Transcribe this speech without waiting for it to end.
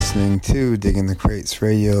listening to Digging the Crates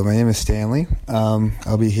Radio. My name is Stanley.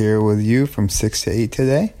 I'll be here with you from 6 to 8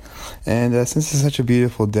 today. And since it's such a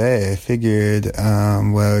beautiful day, I figured what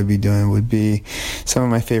I would be doing would be some of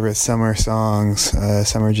my favorite summer songs,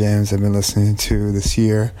 summer jams I've been listening to this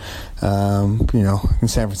year. In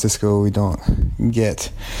San Francisco, we don't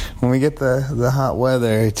get, when we get the hot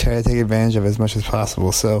weather, I try to take advantage of it as much as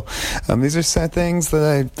possible. So these are some things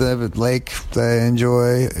that I would like, that I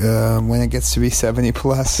enjoy when it gets to be 70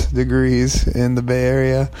 plus degrees in the Bay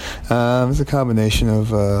Area. It's a combination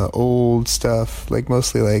of old stuff, like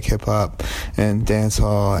mostly like hip hop and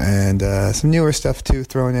dancehall, and some newer stuff too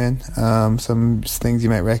thrown in. Some things you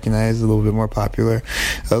might recognize, a little bit more popular,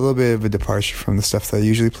 a little bit of a departure from the stuff that I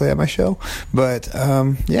usually play at my show. But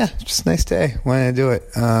just a nice day when I do it.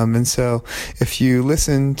 And so if you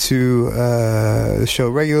listen to the show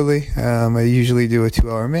regularly, I usually do a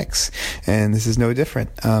 2-hour mix, and this is no different.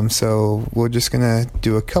 So we're just gonna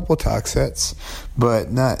do a couple talk sets,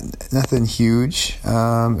 but nothing huge. But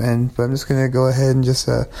I'm just gonna go ahead and just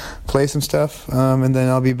play some stuff, and then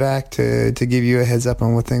I'll be back to give you a heads up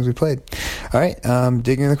on what things we played. All right,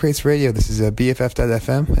 Digging the Crates Radio. This is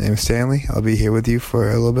BFF.FM. My name is Stanley. I'll be here with you for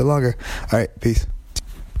a little bit longer. All right, peace.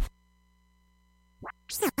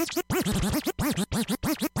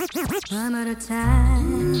 One at a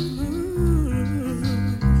time.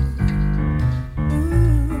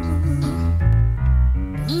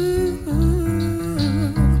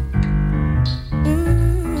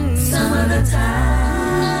 Some of the time.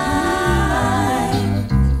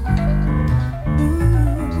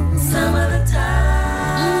 Some of the time.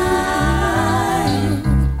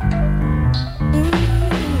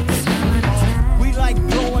 We like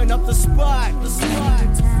blowing up the spot.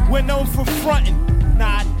 We're known for frontin',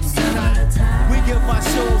 not. We give our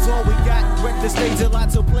shows all we got. Wreck the stage a lot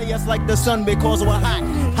to play us like the sun because we're hot.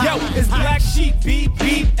 Yo, it's Black Sheep, beat,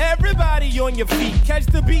 beat. Everybody on your feet. Catch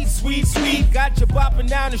the beat, sweet, sweet. Got you bopping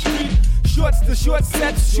down the street. Shorts to short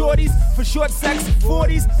sets, shorties for short sex,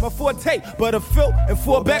 40s, my forte, but a Phil and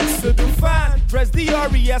 4 Becks to do fine. Dress the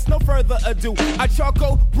R.E.S., no further ado. I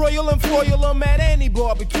charcoal, broil and foil them at any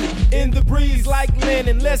barbecue. In the breeze like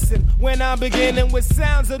linen, listen, when I'm beginning with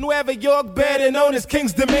sounds of Nueva York, better known as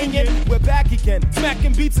King's Dominion. We're back again,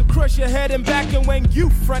 smacking beats to crush your head and back, and when you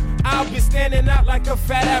front, I'll be standing out like a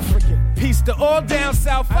fat African. Peace to all down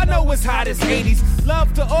south, I know it's hot as Hades.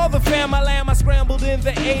 Love to all the fam, I scrambled in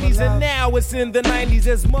the 80s, and now it's in the 90s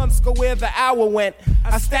as months go where the hour went.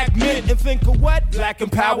 I stack mint and think of what? Black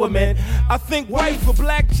empowerment. I think white for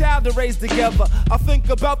black child to raise together. I think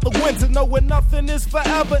about the winter, knowing nothing is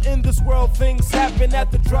forever. In this world, things happen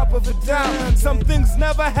at the drop of a dime. Some things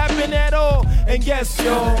never happen at all. And yes,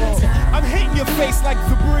 y'all, I'm hitting your face like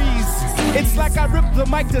the breeze. It's like I ripped the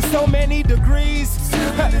mic to so many degrees.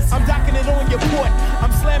 I'm docking it on your port.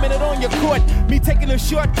 I'm slamming it on your court. Me taking the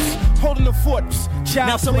shorts, holding the fort. Child,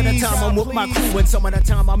 now some please, of the time I'm with my crew, and some of the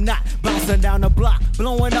time I'm not. Bouncing down the block,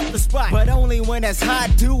 blowing up the spot. But only when it's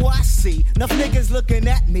hot do I see enough niggas looking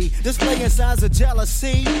at me, displaying signs of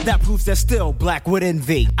jealousy. That proves they're still black with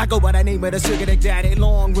envy. I go by the name of the Sugar Dick Daddy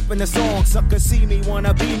Long, ripping the song. Suckers see me,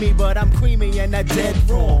 wanna be me, but I'm creamy and that dead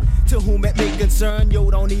wrong. To whom it may concern, yo,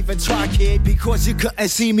 don't even try, kid, because you couldn't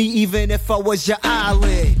see me even if I was your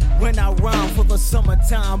eyelid. When I rhyme for the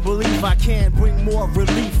summertime, believe I can bring more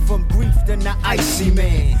relief from grief than the icy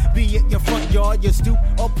man. Be it your front yard, your stoop,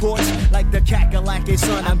 or porch, like the Kakalaki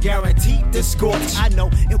son, I'm guaranteed to scorch. I know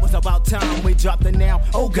it was about time we dropped it now.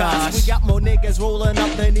 Oh gosh, we got more niggas rolling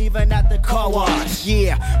up than even at the car wash.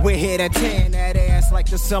 Yeah, we're here to tan that ass like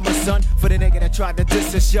the summer sun. For the nigga that tried to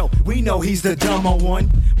diss the show, we know he's the dumber one.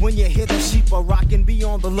 When you hear the sheep are rocking, be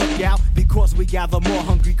on the lookout, because we gather more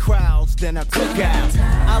hungry crowds than a cookout.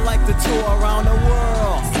 I like to tour around the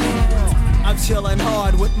world. I'm chilling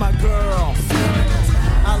hard with my girl.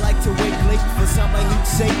 I like to wait late for summer heat's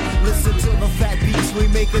sake. Listen to the fat beats we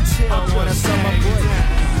make it chill on a summer break.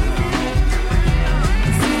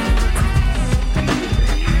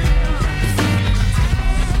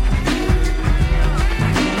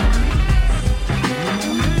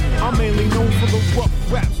 I'm mainly known for the rough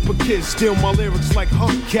raps, but kids steal my lyrics like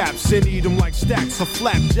hubcaps and eat them like stacks of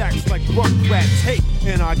flapjacks like rugrats. Hey,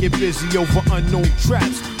 and I get busy over unknown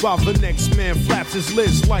traps while the next man flaps his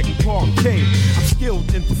lids like parquet. I'm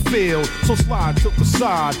skilled in the field, so slide to the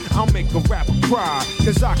side. I'll make a rapper cry,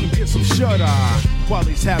 cause I can get some shut-eye while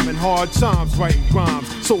he's having hard times writing rhymes.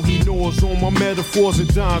 So he gnaws on my metaphors and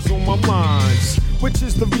dines on my lines, which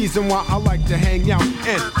is the reason why I like to hang out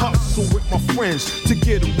and hustle with my friends to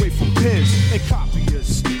get away from pens and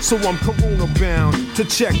copiers. So I'm Corona bound to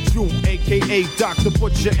check you, aka Dr.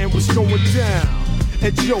 Butcher, and what's going down.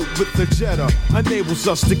 and Joe with the Jetta enables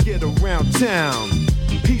us to get around town.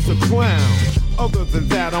 He's a clown. Other than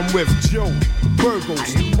that, I'm with Joe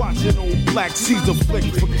Burgos, watching old Black Caesar flick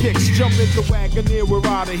for kicks. Jump in the Wagoneer, we're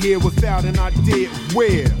out of here without an idea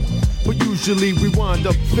where. But usually we wind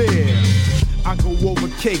up there. I go over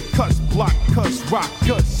cake cuts, block cuts, rock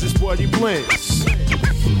cuts is what he blends.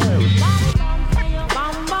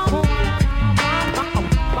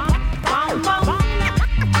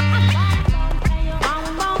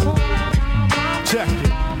 Check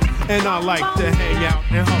it. And I like to hang out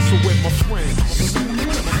and hustle with my friends.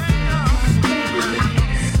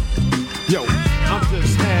 Yo, I'm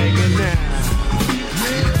just hanging out.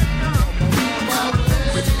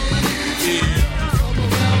 Yeah.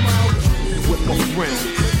 With my friends.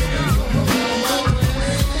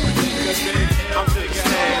 I'm just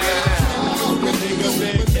hanging out. Nigga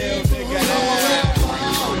big L, nigga out.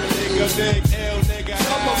 Nigga big L, nigga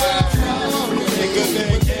out. Nigga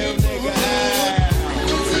big L, nigga out.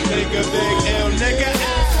 Nigga big L, nigga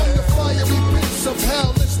out. From the fiery pits of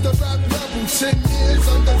hell, it's the rap rebel. 10 years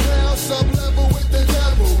underground, sub-level with the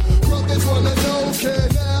devil. Brothers wanna know, can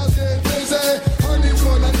now get busy? Honeys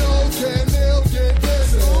wanna know, can Neil get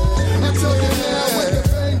busy? I tell you now, with the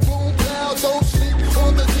bang, boom, pow, don't sleep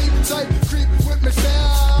on the deep type, creep with me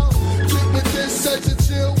style. Keep with this, such a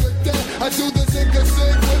chill with that. I do the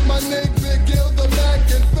zig-a-zig with my nigga Big Ill, the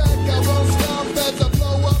Mac. In fact, I won't stop as I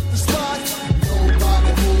blow up the spot.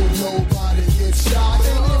 Nobody move, nobody get shot.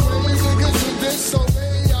 Anyway, niggas do this, so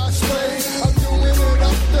they are straight. I'm doing it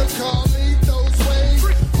up the Carlitos way.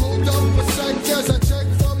 Hold up a sec as I check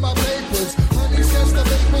for my papers. Honey says the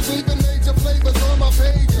papers, even major flavors on my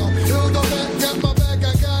page. Held on back, got my back,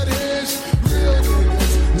 I got his. Real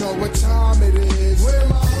niggas know what time it is. Where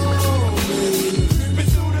my homies?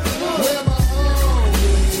 Where my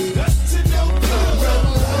homies? That's to know good. Where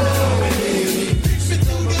my homies?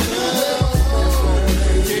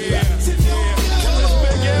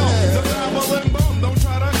 Don't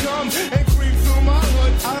try to come and creep through my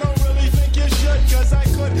hood. I don't really think you should, cause I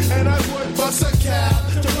could and I would bust a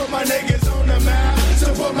cab to put my niggas on the map.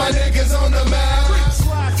 To put my niggas on the map.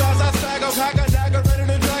 Slide stars, I stagger, pack a dagger, ready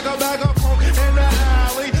to drag a bag of punk in the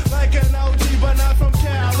alley. Like an OG, but not from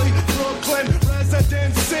Cali. Brooklyn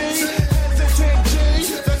residency. Hesitant G,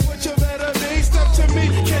 that's what you better be. Step to me,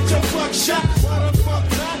 catch a fuck shot. What the fuck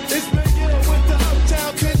not? It's Big Ill with the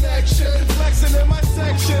Uptown connection. Flexing in my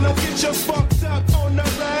section, I'll get you fucked up on the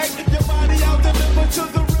rag. Your body out the river to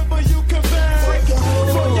the river you can bang.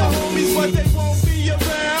 For your homies, but they won't be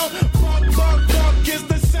around. Buck, buck, buck is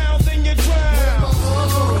the sound, then you drown.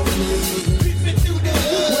 Peep it through the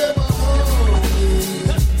hood. Where my homies?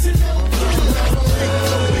 Nothing to know.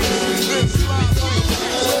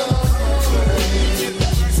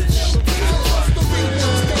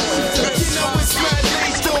 You know it's mad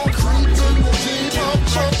lethal. Creep in the Jeep, I'm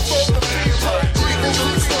from for the people.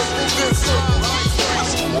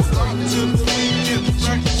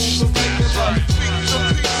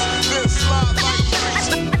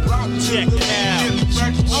 Check it out.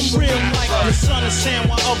 I'm real like the son of Sam,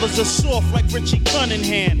 while others are soft like Richie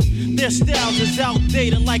Cunningham. Their styles is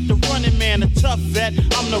outdated like the Running Man, a tough vet.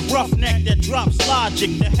 I'm the roughneck that drops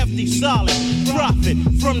logic, the hefty solid profit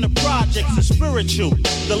from the projects, the spiritual,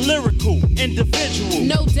 the lyrical, individual.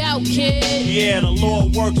 No doubt, kid. Yeah, the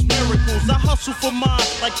Lord works miracles. I hustle for mine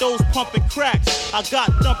like those pumping cracks. I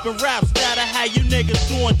got dumping raps that'll have you niggas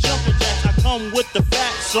doing jumping jacks. I come with the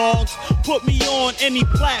fat songs. Put me on any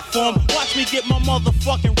platform. Watch me get my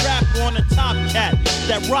motherfucking rap on a top cat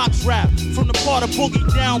that rocks rap from the part of Boogie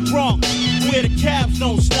down Bronx, where the cabs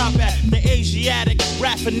don't stop at. The Asiatic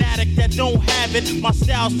rap fanatic that don't have it. My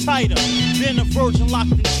style's tighter than a virgin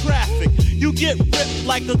locked in traffic. You get ripped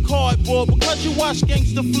like a cardboard because you watch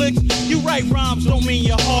gangster flicks. You write rhymes, don't mean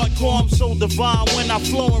you're hardcore. I'm so divine when I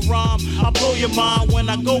flow and rhyme. I blow your mind when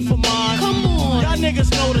I go for mine. Come on. Y'all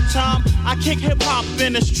niggas know the time. I kick hip hop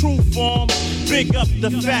in its true form. Big up the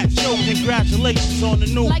Fat Joe. Congratulations on the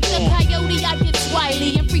new Like the form. coyote, I get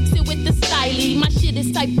swiley and freaks it with the styly. My shit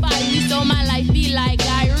is type fiery, so my life be like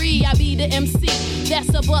Kyrie. I be the MC that's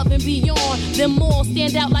above and beyond. Them all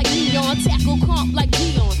stand out like neon. Tackle comp like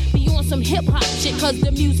Dion. Be on some hip hop shit, cause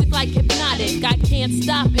the music like hypnotic. I can't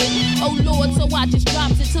stop it. Oh Lord, so I just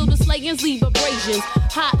dropped it till the slayings leave abrasions.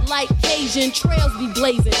 Hot like Cajun, trails be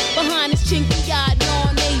blazing. Behind this chinky eyed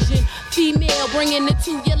non-Asian female, bringing it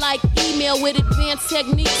to you like email with advanced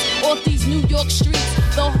techniques off these New York streets.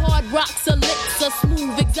 The hard rocks elixir,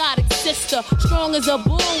 smooth exotic sister, strong as a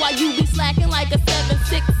bull while you be slacking like a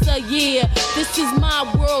 7-6er. Yeah, this is my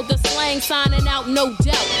world, the slang signing out, no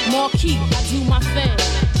doubt. Marquis, I do my thing.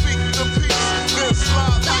 Beat the peace, then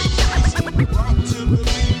slide like rock to the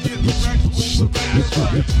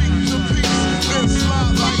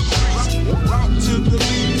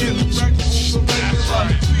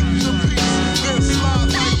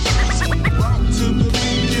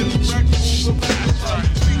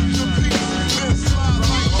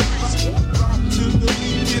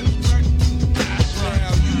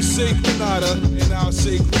Say Grenada and I'll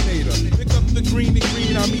say Grenada. Pick up the green and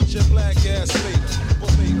green, I'll meet your black ass later.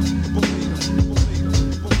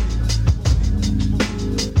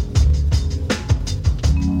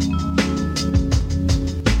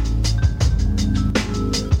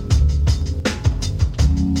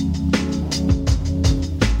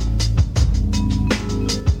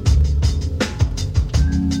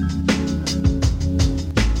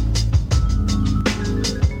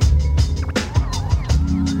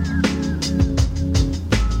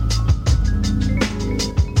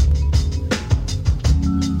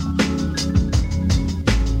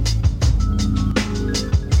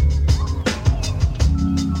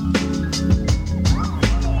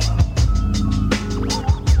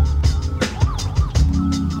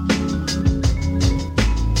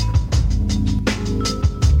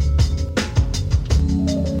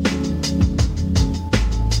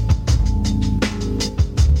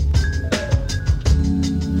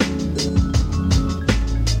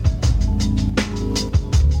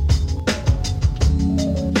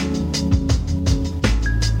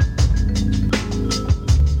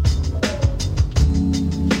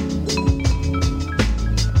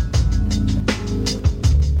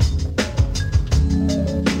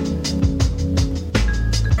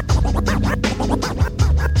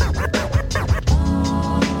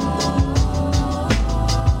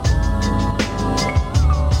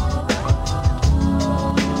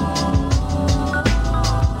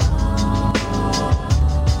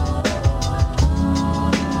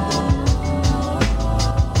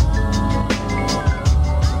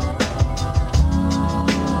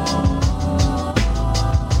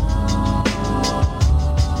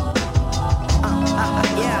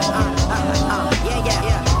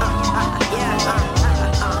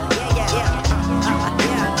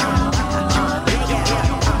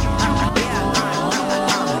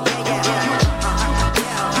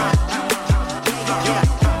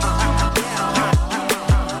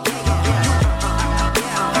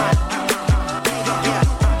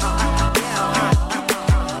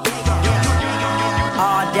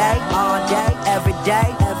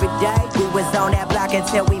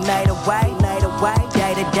 Until we made a way,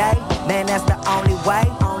 day to day. Man, that's the only way.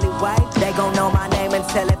 They gon' know my name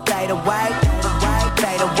until it fade away,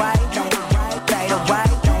 fade away, fade away, fade away.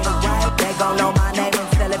 They gon' know my name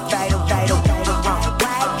until it fade away, fade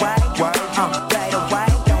away.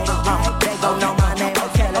 They gon' know my name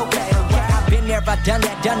until it fade away. I've been there, I've done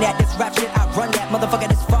that. This rap shit, I run that. Motherfucker,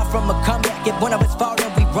 this far from a comeback. If one of us fall,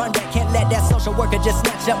 then we run that. Can't let that social worker just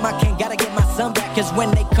snatch up my cane. Gotta get my son back, cause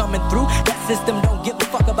when they coming through, that system don't give a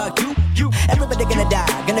fuck about you. Everybody gonna die,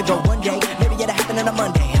 gonna go one day. Maybe it'll happen on a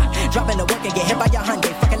Monday. Dropping the work and get hit by your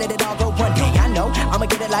Hyundai. Fucking let it all go one day. I know, I'ma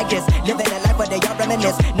get it like this. Living a life where they all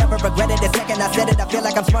reminisce. Never regretted the second I said it. I feel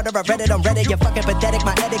like I'm smarter, I read it on Reddit. You're fucking pathetic,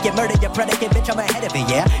 my etiquette, murder, your predicate. Bitch, I'm ahead of it,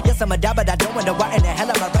 yeah. Yes, I'm a die, but I don't wonder why in the hell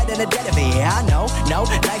am I right in the dead of it. Yeah, I know, no,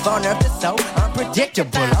 life on earth is so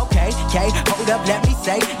unpredictable. Okay, hold up, let me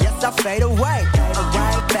say, yes, I fade away. Fade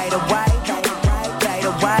away, fade away, fade away, fade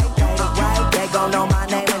away. They gon' know my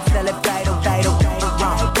name until it fade away. Fade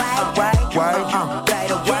away,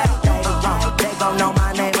 fade away. They gon' know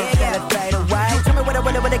my name until it fade away. Tell me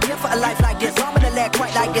what a gift for a life like this. I'm gonna let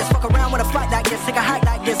quite like this. Fuck around with a fight like this. Take a hike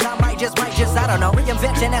like this. I might just, I don't know.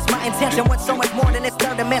 Reinvention, that's my intention. What's so much more than this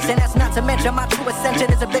third dimension? That's not to mention my true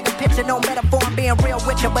ascension is a bigger picture. No metaphor, I'm being real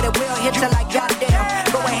with you, but it will hit you like goddamn.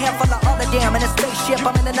 Go ahead, full of all the damn. In a spaceship,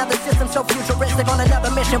 I'm in another system so futuristic on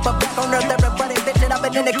another mission. But back on Earth, everybody bitching. I've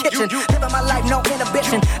been in the kitchen, living my life, no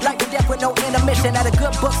inhibition. Life and death with no intermission. At a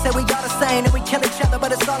good book said we all the same, and we kill each other,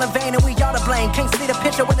 but it's all in vain, and we all to blame. Can't see the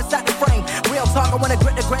picture when it's out the frame. Real talk, I wanna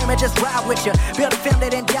grit the grain and just ride with you. Build a family,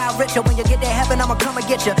 then die richer. When you get to heaven, I'ma come and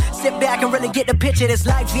get you. Sit back and really get the picture. This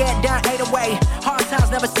life, yeah, done ate away. Hard times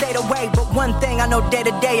never stayed away, but one thing I know day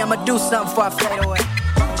to day, I'ma do something before I fade away.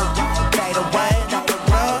 Fade away,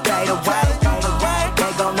 fade away.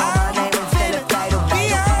 They gon' know my name until it fade away.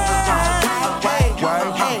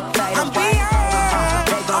 I'm beyond.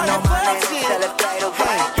 They gon' know my name until it fade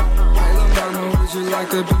away. Hey, lil' mama, would you like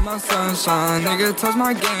to be my sunshine? Nigga, touch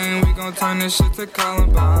my game, we gon' turn this shit to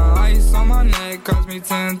Columbine. Ice on my neck cost me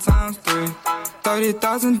 10 times 3.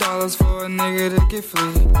 $30,000 for a nigga to get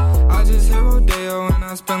free. I just hit Rodeo and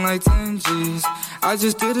I spent like 10 G's. I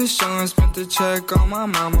just did a show and spent the check on my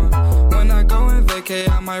mama. when I go and vacay,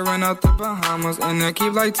 I might run out the Bahamas. And I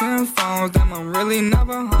keep like 10 phones, damn, I'm really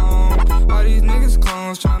never home. All these niggas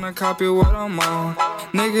clones tryna copy what I'm on.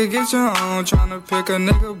 Nigga, get your own, tryna pick a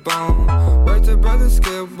nigga bone. Word to brother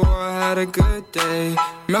Skip, boy, I had a good day.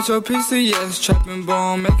 Metro PCS, trapping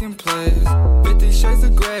bone, making plays. 50 shades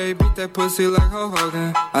of gray, beat that pussy like Hulk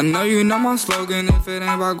Hogan. I know you know my slogan, if it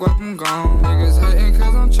ain't about guap, I'm gone. Niggas hating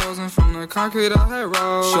cause I'm chosen from the concrete I had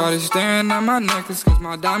rolled. Shorty staring at my necklace cause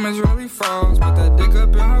my diamonds really froze. Put that dick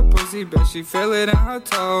up in her pussy, bet she feel it in her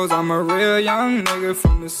toes. I'm a real young nigga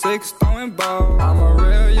from the 6 throwing balls. I'm a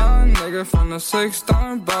real young nigga from the 6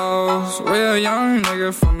 throwing balls. Real young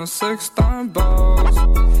nigga from the 6 throwing balls.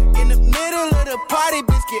 In the middle of the party,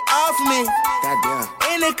 bitch, get off me. Goddamn.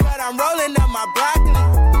 In the cut, I'm rolling up my broccoli.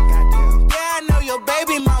 Goddamn. Yeah, I know your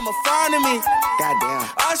baby mama fond of me. Goddamn.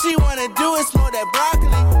 All she wanna do is smoke that broccoli.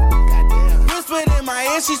 Goddamn. Whispered in my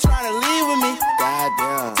ear, she's tryna leave with me.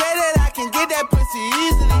 Goddamn. Say that I can get that pussy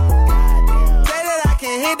easily. Goddamn. Say that I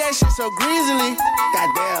can hit that shit so greasily.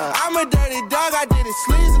 Goddamn. I'm a dirty dog, I did it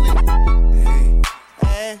sleazily.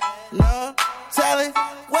 Hey, no telling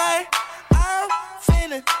what I'm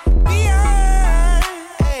finna beyond.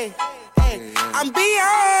 Hey, hey, I'm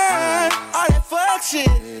beyond all that fuck shit.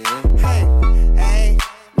 Hey, hey,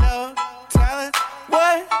 no telling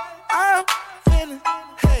what I'm finna.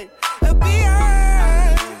 Hey,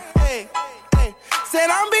 beyond. Hey, hey, said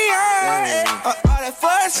I'm beyond all that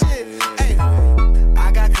fuck shit. Hey.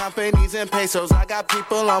 I got companies and pesos, I got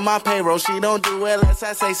people on my payroll. She don't do it unless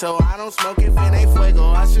I say so. I don't smoke if it ain't fuego.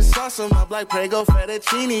 I should sauce them up like Prego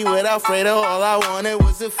fettuccine with Alfredo. All I wanted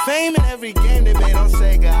was the fame in every game they made on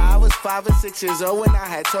Sega. I was 5 or 6 years old when I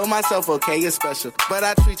had told myself, okay, you're special, but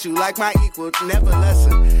I treat you like my equal, never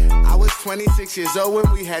lesser. I was 26 years old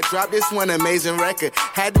when we had dropped this one amazing record.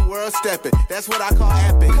 Had the world stepping, that's what I call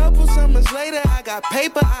epic. Couple summers later, I got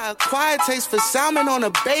paper. I acquired taste for salmon on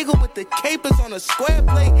a bagel with the capers on a square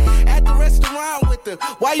plate. At the restaurant with the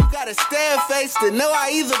why you gotta stare face to know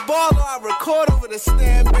I either ball or I record over the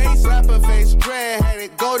stand bass. Rapper face,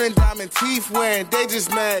 dread-headed, golden diamond teeth wearing. They just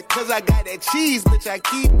mad cause I got that cheese, bitch, I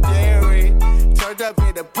keep daring. Turned up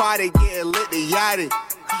at the party, getting lit the yachty.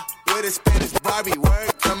 With a Spanish Barbie,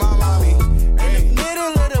 word to my mommy. Hey. In the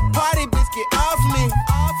middle of the party, bitch, get off me.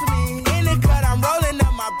 Off me. In the cut, I'm rolling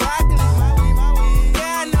up my broccoli.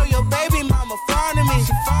 Yeah, I know your baby mama fond of me.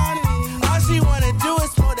 She fond of me. All she wanna do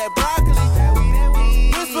is smoke that broccoli.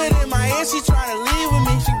 Whispered in my ear, she tryna leave with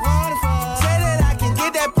me. She wanna fuck. Say that I can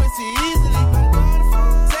get that pussy easily.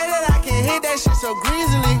 Say that I can hit that shit so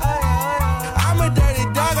greasily. I'm a dirty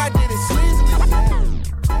dog, I did it sleazily.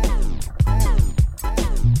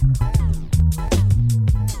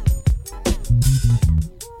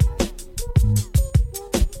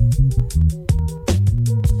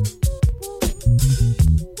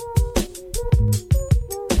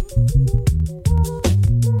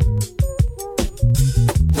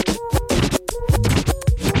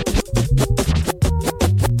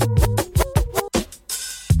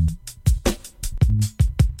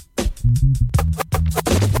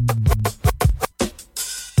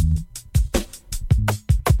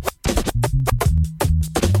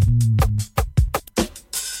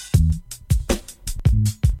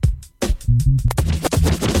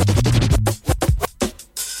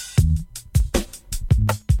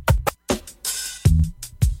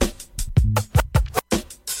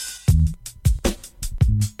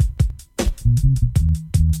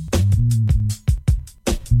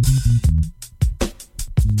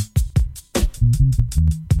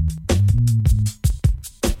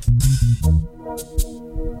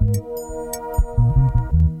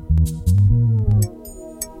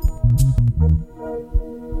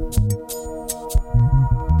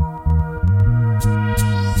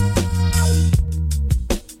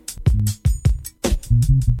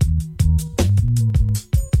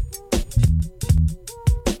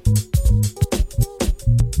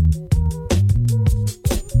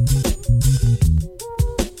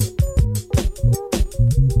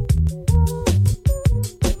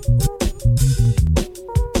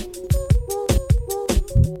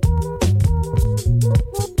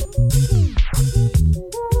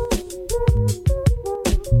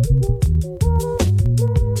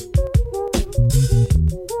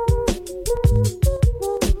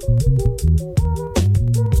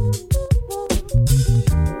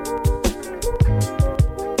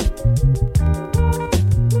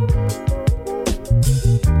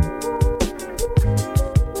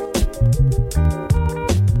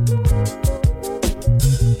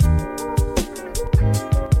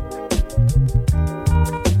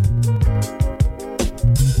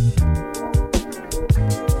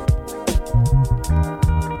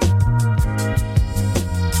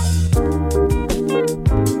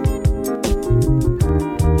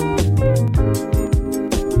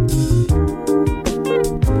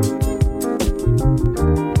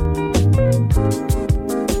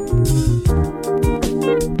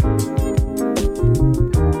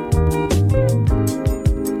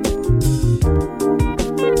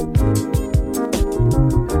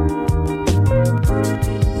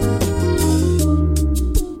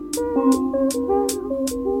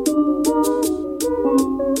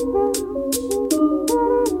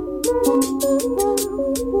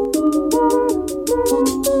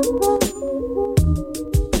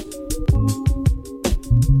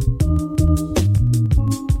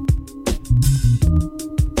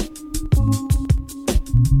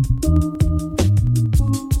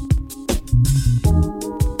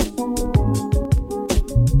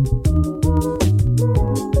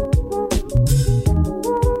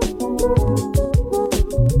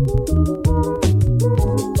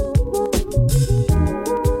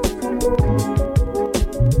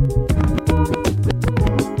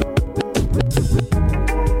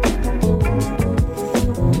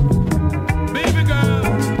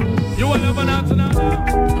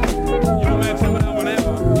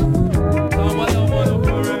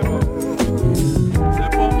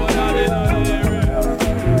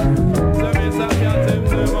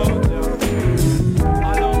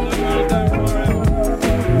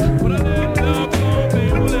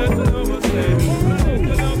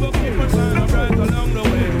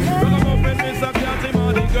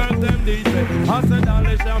 I said,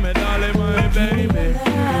 dolly, show me, dolly, my baby.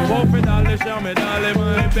 Wolfie, dolly, show me, dolly,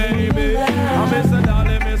 my baby. I miss a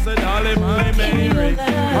dolly, my Mary.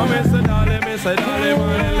 I miss a dolly,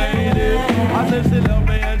 my lady. I said she love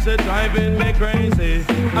me and she driving me crazy.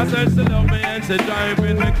 I said she love me and she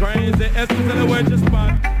driving me crazy. Especially when she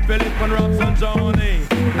spot Philip and Ross and Johnny.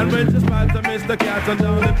 And when she spot to Mr. Cat and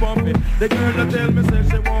down the pumpy. The girl that tell me say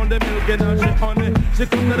she want the milk and she honey. She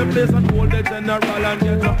come to the place and hold the general and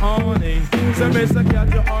get her honey. Say Mr.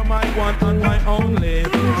 Cat, you are my one and my only.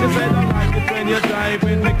 She said I like it when you're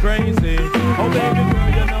driving me crazy. Oh baby girl,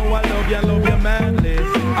 you know I love you manly.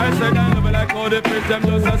 I said I love it like all the fish them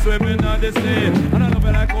just a swimming on the sea. And I love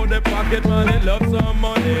it like all the pocket money love some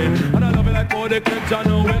money. And I love it like all the clips I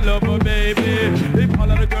know we love a baby. If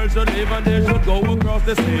all of the girls should leave and they should go across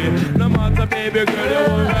the sea. No matter baby girl,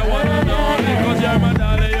 you want my one and only. Cause you're my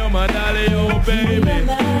dolly, oh baby.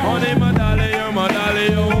 Honey, my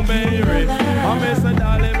dolly, oh Mary. I miss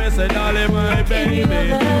a dolly, my baby.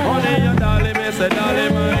 Honey, your dolly, miss a dolly,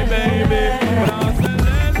 my baby. But I said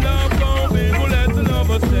let love go, baby, let the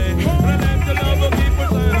love stay. Let the love keep us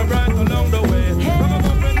shining bright along the way. Come on,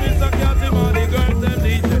 friend, Mr. Catty, all the girls and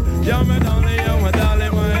DJ. You're my dolly,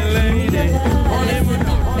 my lady. Honey, my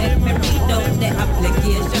dolly, make me read out the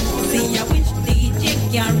application. See, I wish DJ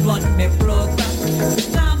can run me program.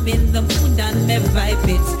 I'm in the mood and my vibe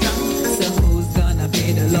is strong. So who's gonna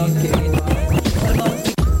be the lucky one?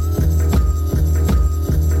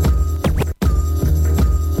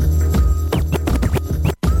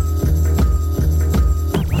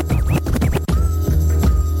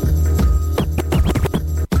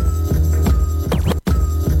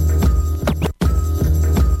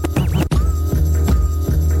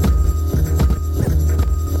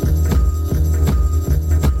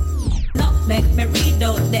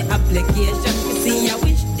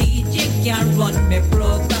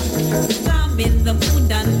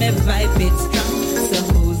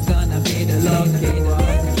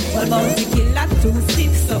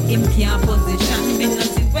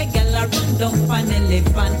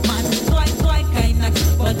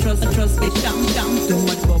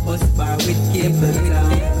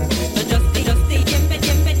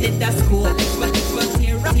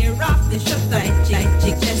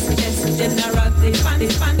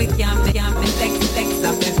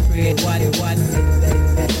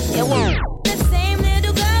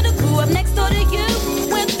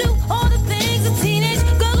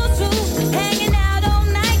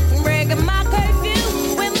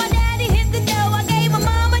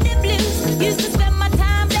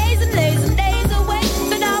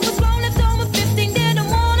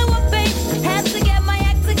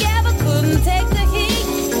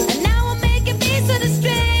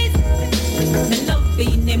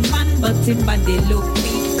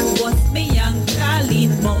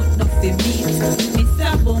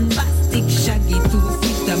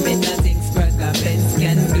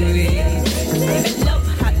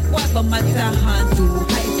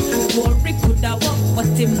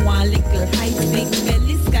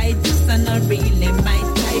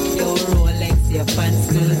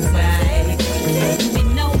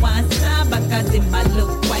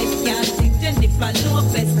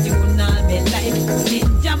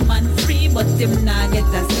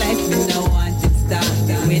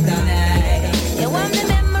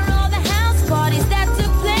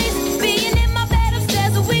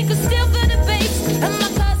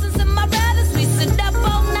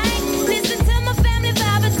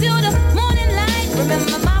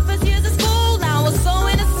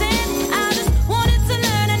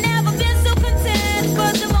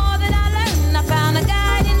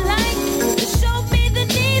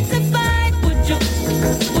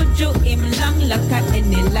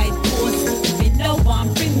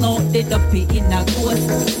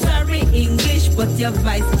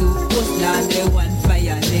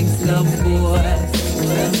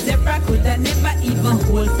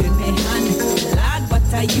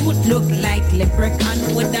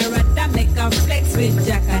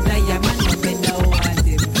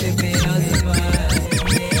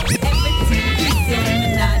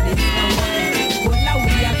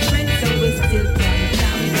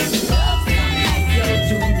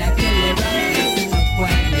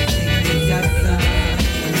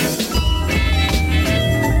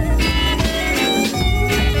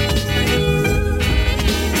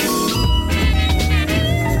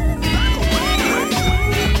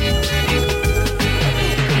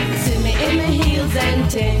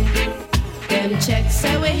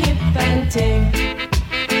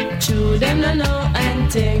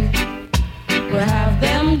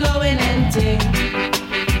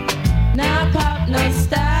 Now pop no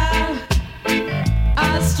style,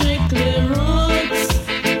 I strictly rule.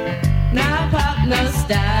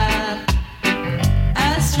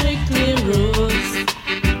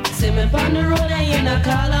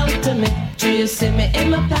 See me in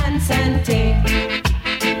my pants and ting.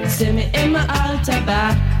 See me in my altar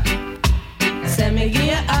back. Send me give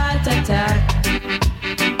you a heart attack.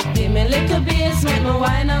 Give me little bass, make me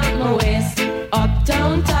wind up my waist.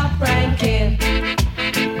 Uptown top ranking.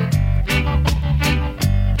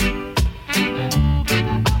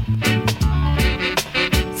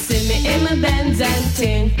 See me in my Benz and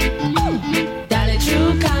ting. Dolly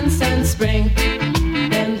through Constant Spring.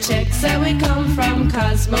 Them checks say we come from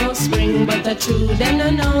Cosmo Spring, but the true them no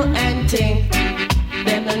know anything.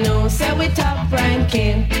 Them no know say we top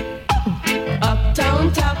ranking.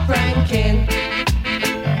 Uptown top ranking.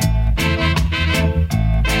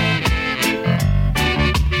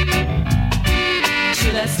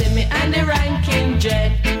 Shoulda see me on the ranking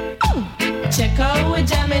dread. Check out we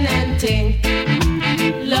jamming and ting.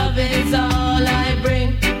 Love is all I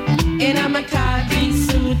bring. In a my khaki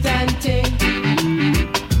suit and ting.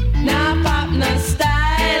 Nah pop no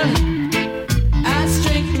style. I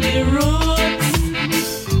strictly roots.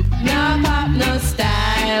 Nah pop no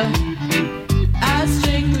style. I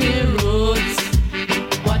strictly roots.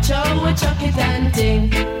 Watch how we chuck it and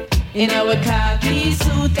ting. In our khaki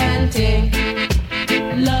suit and ting.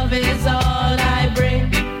 Love is all I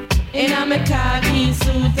bring. In a my khaki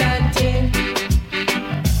suit and ting.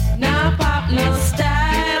 Nah pop no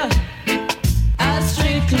style. I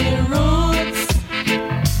strictly roots.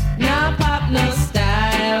 Nah pop no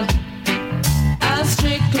style. I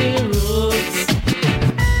strictly roots.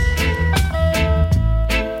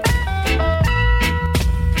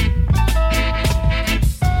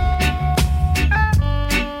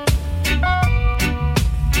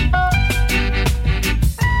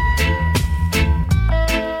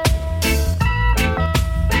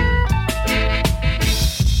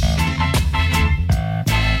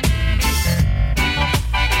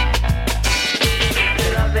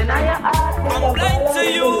 I'm blind to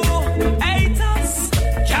you, haters.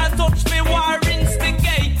 Can't touch me, war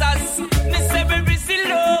instigators. Miss every busy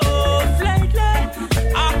love lately.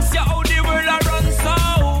 Ask you how the world a run so.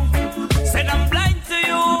 Said I'm blind to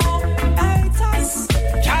you, haters.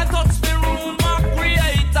 Can't touch me, rumor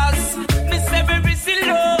creators. Miss every busy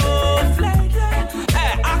love lately.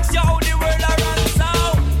 Hey, ask you how the world a run so.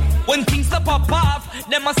 When things stop pop off,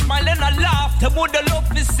 them a smile and a laugh. Them woulda love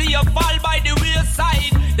to see you fall by the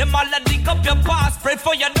wayside. Them all a dig up your past, pray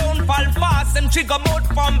for you don't fall fast. Them trigger mode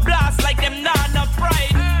from blast like them nana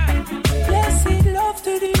pride. Blessed love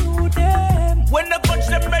to the youth them. When they punch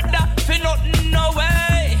them brother, feel nothing no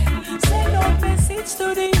way. Send out message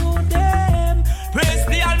to the youth them. Praise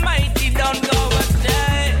the Almighty, don't go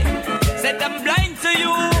astray. Said them blind to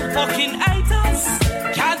you, fucking haters.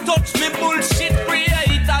 Can't touch me bullshit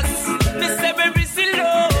creators. Miss every busy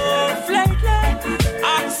love lately.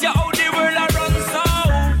 Ask you how the world a run so.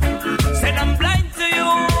 Said I'm blind to you,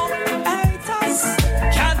 haters.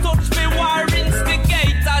 Can't touch me, war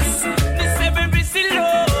instigators. Miss every busy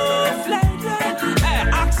love lately. Hey,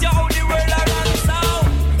 ask you how the world a run so.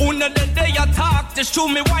 Una the day I talk, just show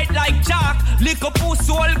me white like chalk. Lick up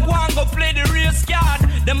pussy, all go and go play the race card.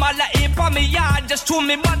 Them all a ape on me yard, just show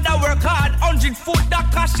me mother work hard. 100 foot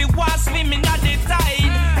that cause she was swimming at the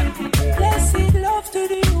tide. Blessed love to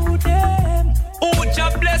the youth them. Oh,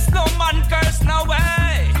 just bless no man curse no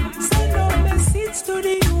way. Send no message to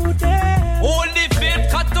the youth them. Holy faith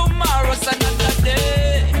cut tomorrow's another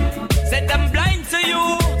day. Said I'm blind to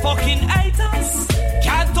you, fucking haters.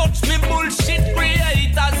 Can't touch me bullshit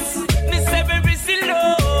creators. Miss every busy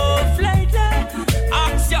love lately.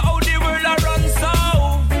 Ask you how the world a run so.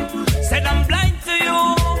 Said I'm blind to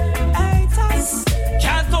you, haters.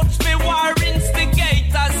 Can't touch me, war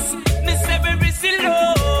instigators. Miss every busy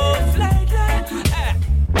love lately.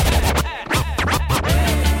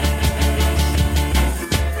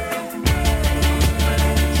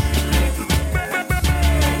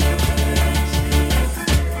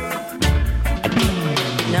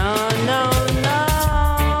 No, no, no.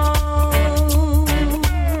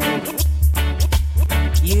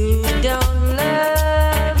 You don't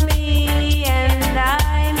love me, and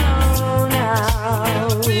I know now.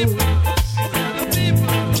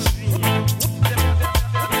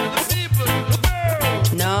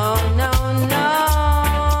 No, no, no.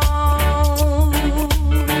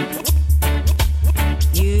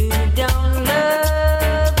 You don't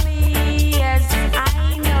love me, as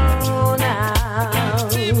I know now.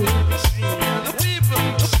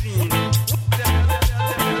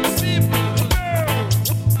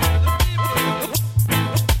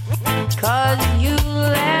 'Cause you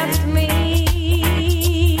left me,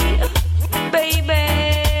 baby,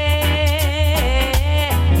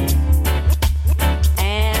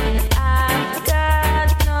 and I've got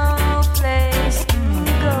no place to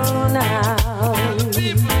go now.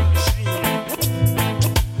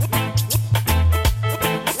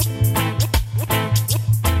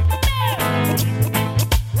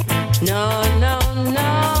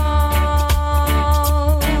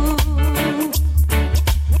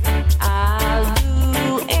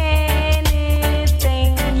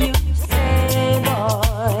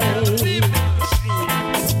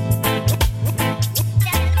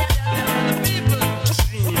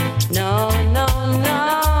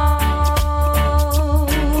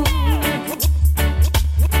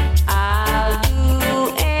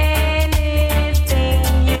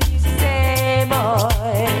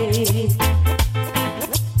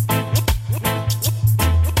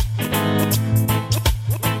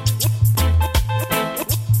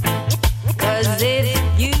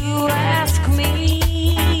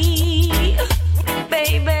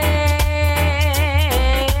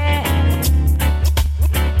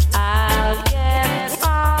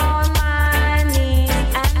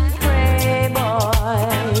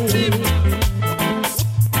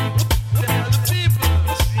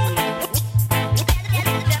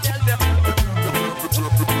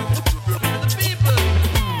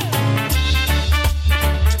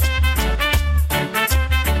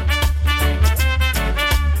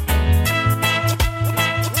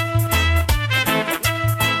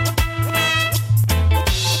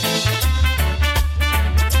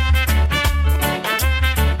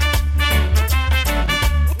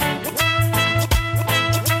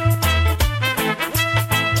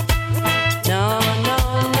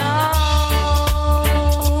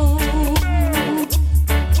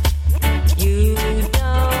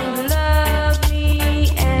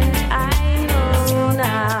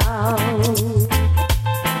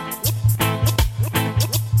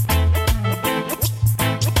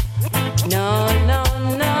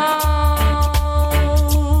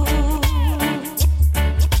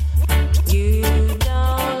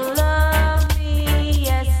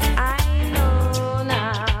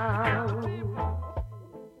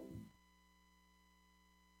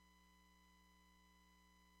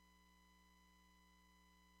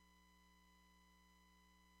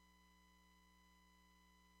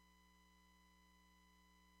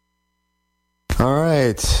 All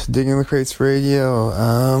right, Digging the Crates Radio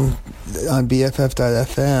on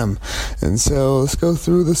BFF.FM. And so let's go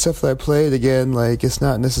through the stuff that I played again. Like, it's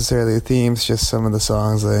not necessarily a theme, it's just some of the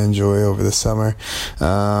songs that I enjoy over the summer.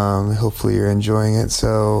 Hopefully you're enjoying it.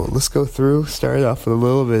 So let's go through. Started off with a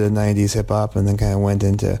little bit of 90s hip hop and then kind of went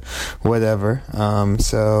into whatever.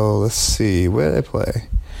 So let's see, what did I play?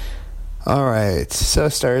 Alright, so I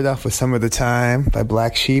started off with Some of the Time by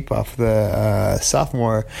Black Sheep off the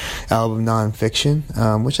sophomore album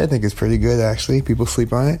Nonfiction, which I think is pretty good actually. People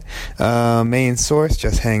sleep on it. Main Source,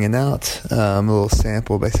 Just Hanging Out, a little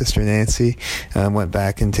sample by Sister Nancy. Went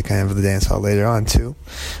back into kind of the dance hall later on too.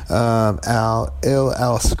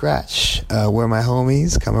 Al Scratch, Where My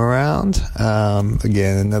Homies Come Around.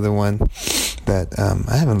 Again, another one that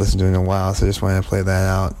I haven't listened to in a while, so I just wanted to play that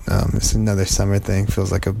out. It's another summer thing.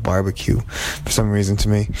 Feels like a barbecue for some reason to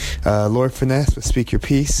me. Lord Finesse with Speak Your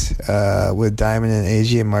Peace with Diamond and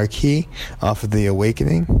AG and Marquis off of The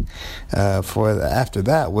Awakening. After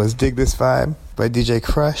that was Dig This Vibe by DJ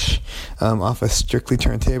Crush off of Strictly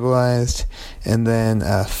Turntablized, and then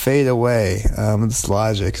Fade Away, this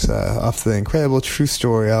Logic's off the Incredible True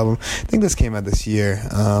Story album. I think this came out this year.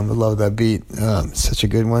 I love that beat, such a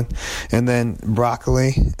good one. And then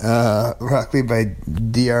Broccoli by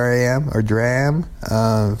DRAM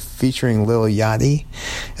featuring Lil Yachty.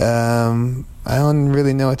 I don't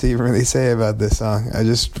really know what to even really say about this song. I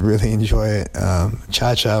just really enjoy it.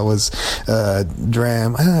 Cha-Cha was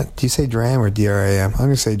Dram. Do you say Dram or DRAM? I'm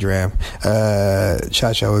going to say Dram.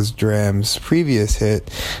 Cha-Cha was Dram's previous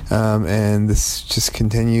hit, and this just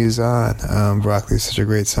continues on. Broccoli is such a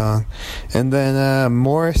great song. And then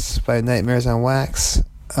Morris by Nightmares on Wax.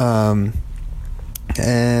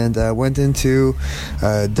 And went into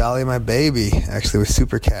Dolly My Baby, actually, with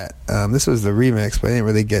Supercat. This was the remix, but I didn't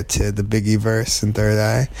really get to the Biggie verse in Third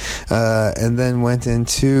Eye. And then went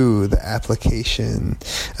into The Application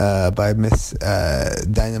by Miss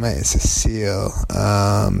Dynamite and Cecile.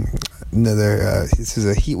 This is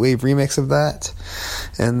a Heatwave remix of that.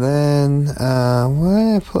 And then, what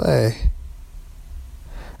did I play?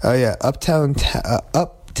 Oh yeah, Uptown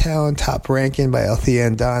Top Rankin by Althea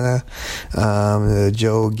and Donna, the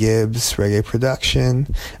Joe Gibbs reggae production,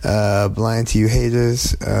 Blind to You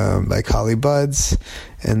Haters by Collie Buddz,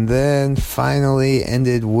 and then finally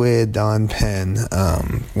ended with Don Penn,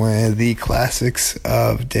 one of the classics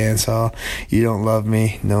of dancehall, You Don't Love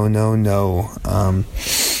Me, No, No, No.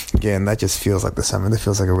 Again, that just feels like the summer. That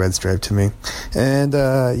feels like a red stripe to me. And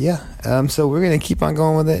so we're going to keep on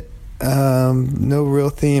going with it. No real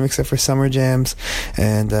theme except for summer jams,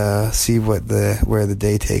 and see where the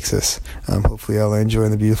day takes us. Hopefully y'all are enjoying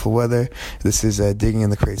the beautiful weather. This is Digging in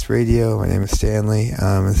the Crates Radio. My name is Stanley.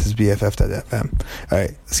 This is BFF.FM.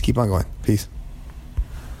 Alright, let's keep on going. Peace.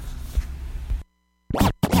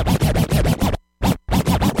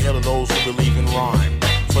 Hail to those who believe in rhyme,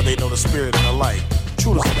 for they know the spirit and the light.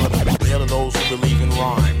 True to some other. Hail to those who believe in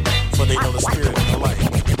rhyme, for they know the spirit and the light.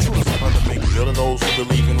 True to some other. Hail to those who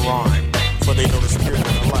believe in rhyme, for they know the spirit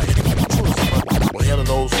and the light. True to some brother. Well, hail to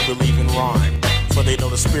those who believe in rhyme, for they know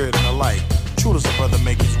the spirit and the light. True to some brother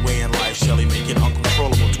make his way in life, shall he make it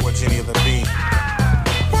uncontrollable towards any other being.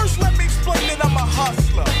 First, let me explain that I'm a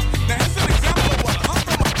hustler. Now, here's an example of what a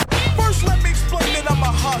hustler must. First, let me explain that I'm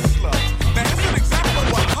a hustler. Now, here's an example of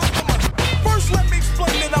what a hustler must. First, let me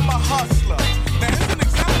explain that I'm a hustler. Now, here's an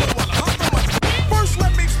example of what a hustler must. First,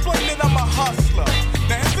 let me explain that I'm a hustler.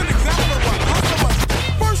 Now, here's an example of what a hustler must.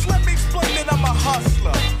 First, let me explain that I'm a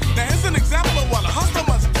hustler. Now, here's an example of what a hustler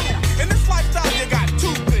must do. In this lifestyle, you got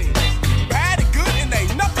two things: bad and good, and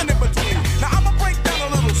ain't nothing in between. Now, I'ma break down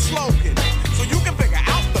a little slogan so you can figure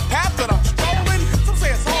out the path that I'm strolling. Some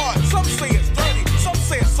say it's hard,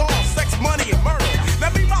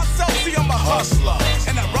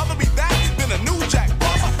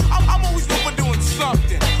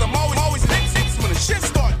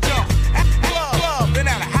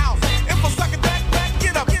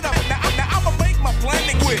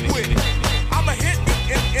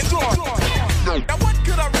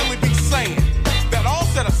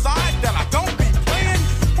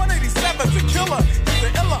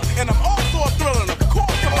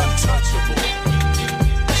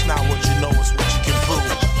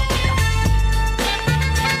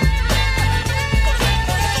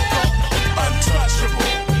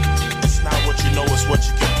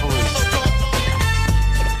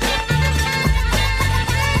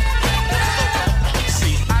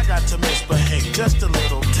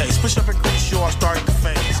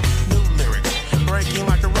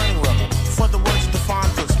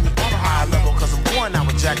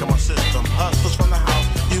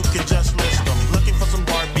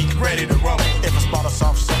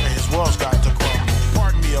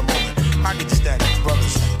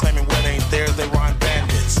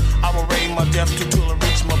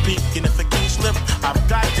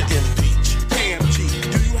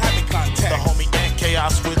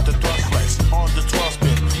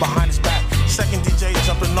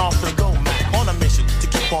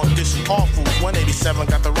 87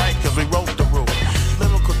 got the right, cause we wrote the rule.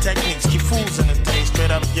 Lyrical techniques keep fools in the day.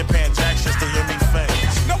 Straight up your pants jacks just to hear me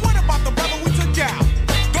face. Now what about the brother we took out?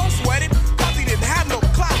 Don't sweat it, cause he didn't have no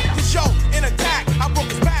clout. To show in attack, I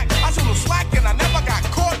broke his back. I showed him slack and I never got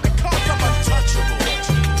caught because I'm untouchable.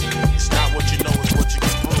 It's not what you know, it's what you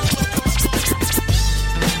can prove.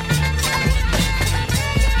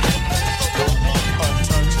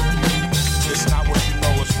 Untouchable. It's not what you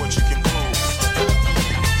know, it's what you can prove.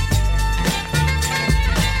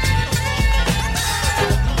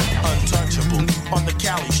 Untouchable. On the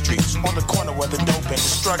Cali streets, on the corner where the dope and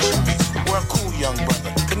destruction beats. We're a cool young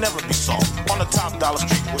brother, could never be soft. On the top dollar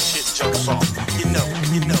street where shit jumps off. You know,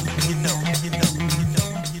 you know, you know, you know, you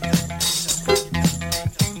know, you know.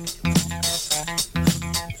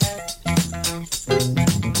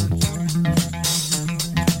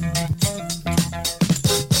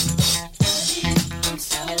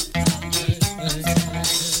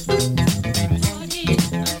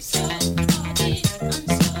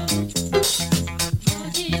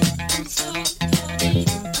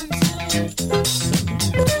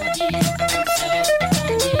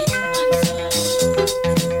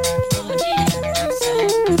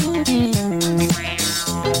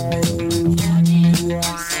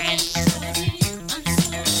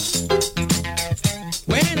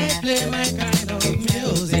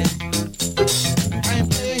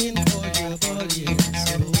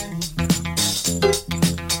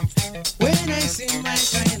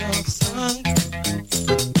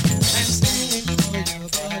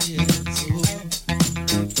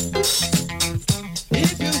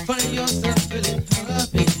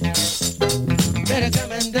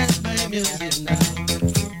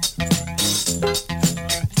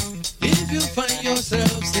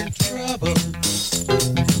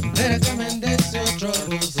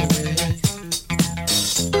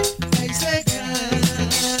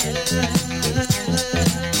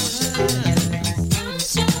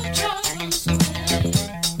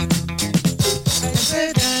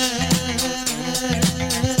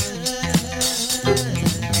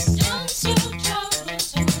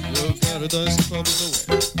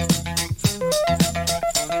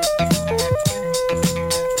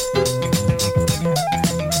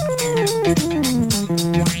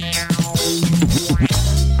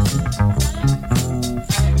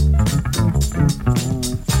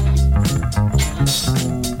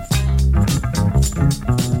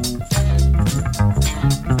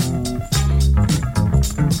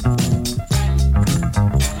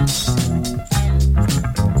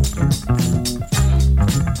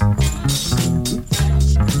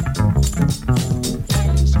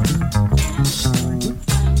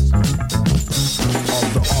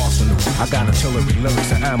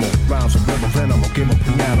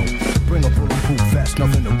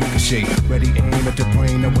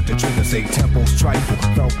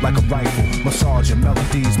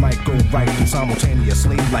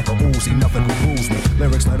 Simultaneously, like a Uzi, nothing will bruise me.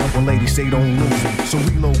 Lyrics let up when ladies say don't lose me. So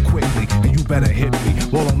reload quickly, and you better hit me.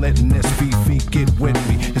 While I'm letting this feet get with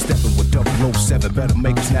me. And stepping with 007, better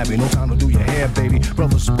make it snappy. No time to do your hair, baby.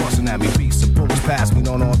 Brothers busting at me, beats and bullets pass me,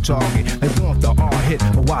 not on target. They want the R hit,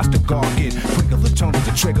 but watch the guard get quicker. The tongue with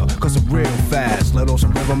the trigger, cause I'm real fast. Let off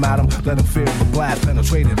some rhythm at 'em, let 'em feel the blast.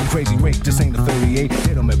 Penetrated a crazy rate, this ain't a 38.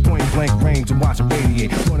 Hit 'em at point blank range and watch 'em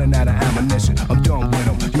radiate. Running out of ammunition, I'm done with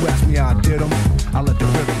 'em. You ask me how I did 'em, I let the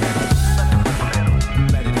rhythm hit 'em.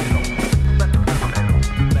 Let it hit 'em.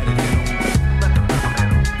 Let it hit 'em.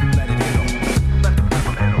 Let it hit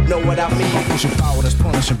 'em. Know what I mean? I'm pushing power that's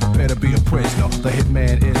punishing, prepare to be a prisoner. The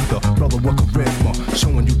hitman is the brother with charisma,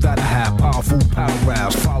 showing you that I have powerful power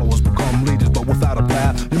rounds. Followers become leaders, but without a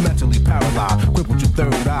path, you're mentally paralyzed. Crippled your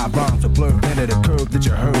third eye, rhymes are blurred, then at a curve that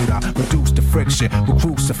you heard. I reduce the friction with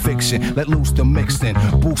crucifixion, let loose the mixing,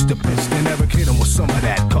 boost the piston. Eric hit him with some of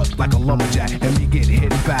that, cut like a lumberjack, and me get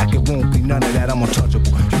hit back. It won't be none of that, I'm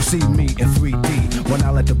untouchable. You see me in 3D when I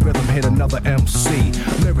let the rhythm hit another MC.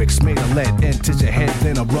 Lyrics made a lead into your head,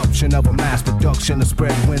 then eruption of a mass production to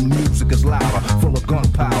spread when music is louder, full of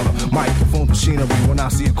gunpowder. Microphone machinery when I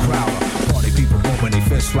see a crowd. Party people bumping their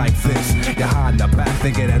fists like this. You're hiding the back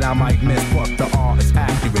thinking that I might miss, but the R is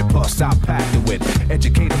accurate. Plus I packed it with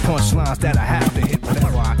educated punchlines that I have to hit.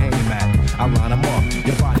 Whatever I aim at, I line them up.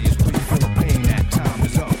 Your body is pretty full of pain. That time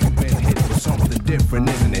is up. You've been hit with something different,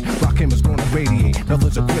 isn't it? Rakim is gonna radiate.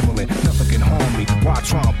 Others equivalent. Nothing can harm me. Why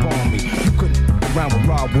try and bomb me? You couldn't around with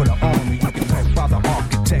Rob with an army. You can talk by the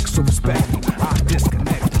architect, so respect them. I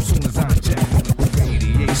disconnect as soon as I inject with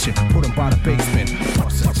radiation. Put him by the basement.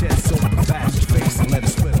 Bust his chest over the bash his face and let it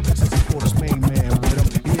split him. Since he fought his main man with him,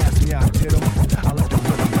 he asked me how I did him. I let the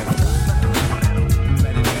rhythm hit him.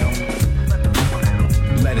 Let it hit him.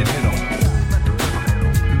 Let it hit him.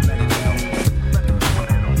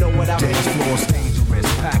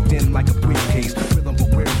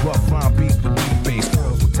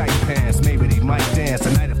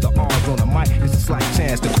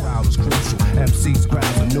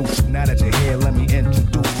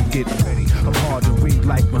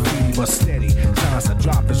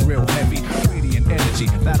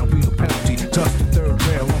 energy. That'll be the penalty. Touch the third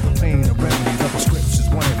rail of the pain and remedy. The prescription's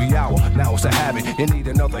one every hour. Now it's a habit. You need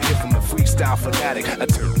another hit from the freestyle fanatic. A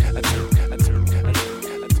turn.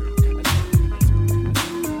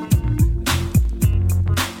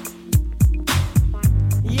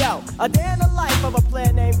 Yo, a day in the life of a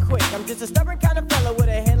player named Quick. I'm just a stubborn kind of fella with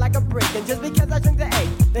a head like a brick. And just because I drink the A,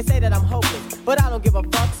 they say that I'm hopeless. But I don't give a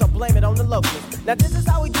fuck, so blame it on the locals. Now this is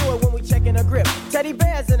how we do it when we check in a grip. Teddy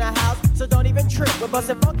bears in the house, so don't even trip. We're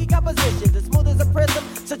busting funky compositions, as smooth as a prism.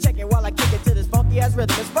 So check it while I kick it to this funky ass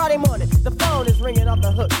rhythm. It's Friday morning, the phone is ringing off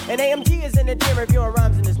the hook. And AMG is in the den reviewing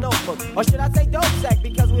rhymes in his notebook. Or should I say dope sack,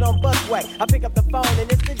 because we don't bust whack. I pick up the phone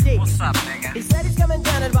and it's the D. What's up, nigga? He said he's coming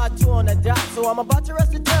down at about 2 on the dot. So I'm about to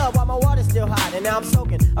rest the tub while my water's still hot. And now I'm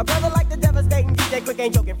soaking. A brother like the devastating DJ Quick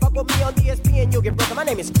ain't joking. Fuck with me on DSP and you'll get broken. My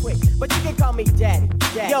name is Quick, but you can call me Daddy.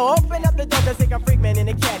 Yo, open up the door cause think I'm Freakman in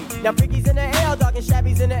the caddy. Now Freaky's in the L, dog, and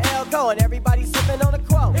Shabby's in the L go. And everybody's sipping on a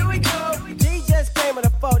quote. Here we go. D just came with a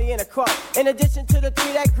 40 and a quote. In addition to the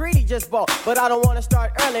 3 that Greedy just bought. But I don't want to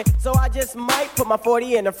start early, so I just might put my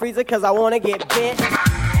 40 in the freezer cause I want to get bent.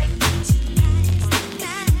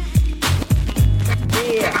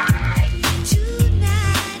 Yeah.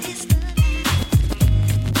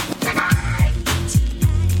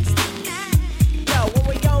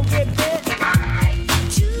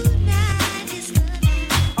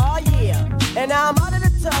 And now I'm out of the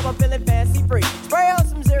tub, I'm feeling fancy free. Spray on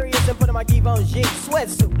some Zerius and put on my Givenchy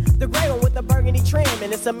sweatsuit. The gray one with the burgundy trim.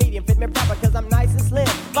 And it's a medium, fit me proper cause I'm nice and slim.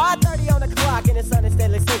 5:30 on the clock and the sun is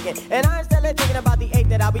steadily sinking. And I'm steadily thinking about the 8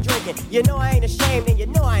 that I'll be drinking. You know I ain't ashamed and you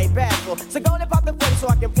know I ain't bashful. So go and pop the 40 so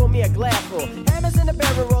I can pull me a glass full. Hammers in the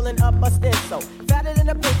barrel rolling up a stencil. Fatter than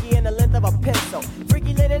a pinky and the length of a pencil.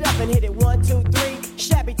 Freaky lit it up and hit it 1, 2, 3.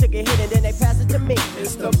 Shabby took a hit and then they passed it to me.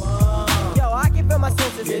 It's the bomb. Yo, I can feel my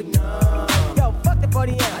senses. Get numb. Yo, fuck the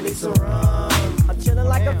 40 in. I need some rum. I'm chilling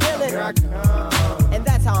like a villain. Here I come. And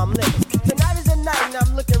that's how I'm living. Tonight is the night and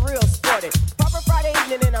I'm looking real sporty. Proper Friday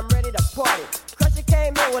evening and I'm ready to party. Crusher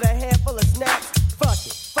came in with a handful of snaps. Fuck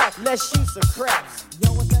it. Fuck, let's shoot some craps.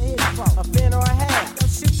 Yo, what's that hit from? A fin or a half? Yo,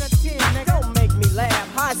 shoot that 10, nigga. Don't make me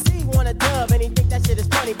laugh. High C want a dub and he think that shit is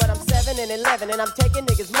funny. But I'm 7 and 11 and I'm taking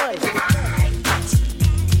niggas' money.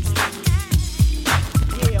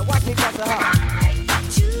 Yeah, watch me bust a hop.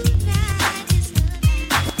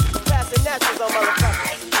 Passing naturals on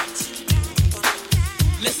motherfuckers.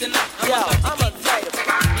 Listen up, I'm a type.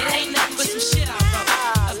 It ain't nothing but some shit I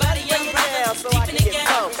wrote. About a young brother, so deep in the game.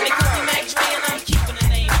 They call me Max Ray and I'm keeping the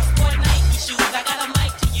name. Boy, Nike shoes, I got a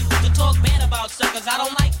mic to use to talk bad about suckers. I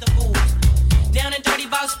don't like the fools. Down and dirty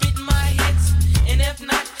about spitting my hits. And if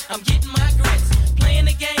not, I'm getting my grits. Playing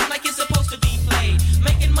the game like it's supposed to be played.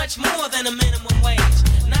 Making much more than a minimum wage.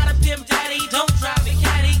 Not a pimp daddy, don't drive a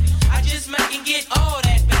caddy. I just make and get all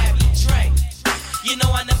that babby Dre. You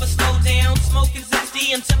know I never slow down, smoking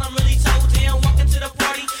zesty until I'm really toe down. Walking to the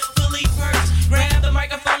party, fully perched. Grab the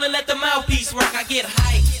microphone and let the mouthpiece work. I get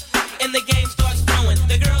hyped, and the game starts flowing.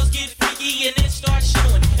 The girls get freaky and it starts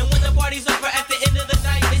showing. And when the party's over at the end of the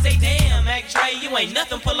night, they say, damn, Mac Dre, you ain't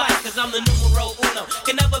nothing polite. Cause I'm the numero uno,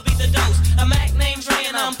 can never be the dose. A Mac named Dre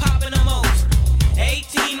and I'm popping the most.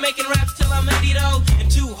 18 making raps till I'm 80 though. And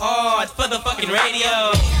too hard for the fucking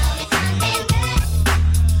radio.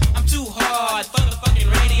 I'm too hard for the fucking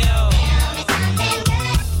radio.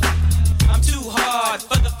 I'm too hard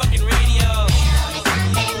for the fucking radio.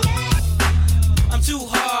 I'm too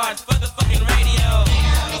hard for the fucking radio.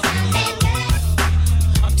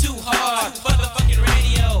 I'm too hard for the fucking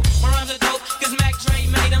radio. My rhymes are dope cause Mac Dre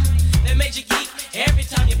made them. They made you geek every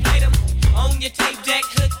time you played them. On your tape deck,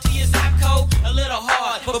 hooked to your zap code. A little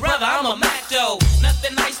hard, but brother, I'm a Mac though.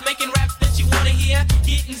 Nothing nice making raps that you wanna hear.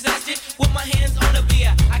 Getting zesty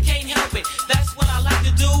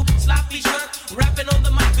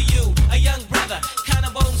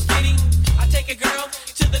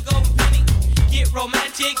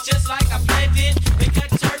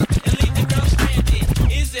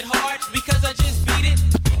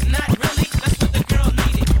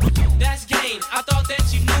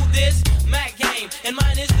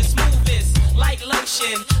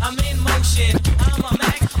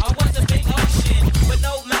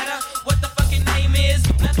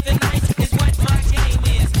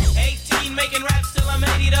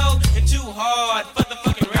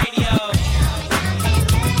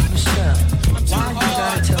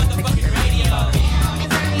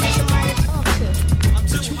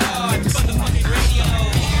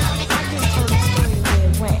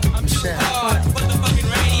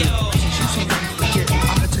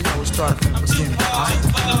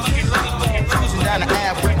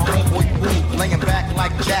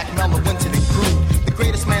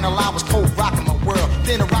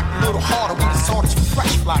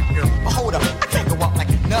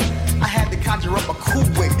cool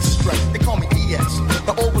way to stress. They call me ES,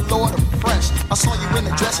 the overlord of fresh. I saw you in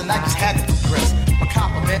the dress and I just had to progress. My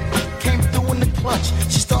compliment came through in the clutch.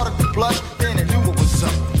 She started to blush, then I knew what was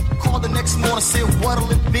up. Called the next morning, said what'll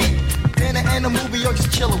it be? Then I end the movie, or just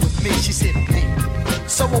chillin' with me. She said, me.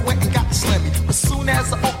 So I went and got the Slimmy. As soon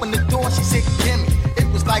as I opened the door, she said, gimme. It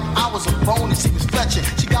was like I was a bone and she was fletching.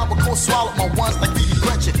 She got what cold swallowed my ones like Dee Dee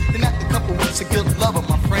Gretchen. Then after a couple weeks of good love of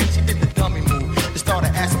my friend, she did the dummy move and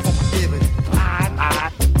started asking for my dividend.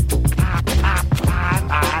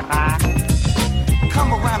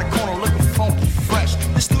 Come around the corner looking funky fresh.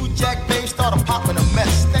 This new Jack babe started popping a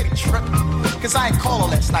mess. Steady tripping, cause I ain't call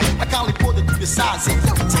her last night. I kindly pulled her to the side and said,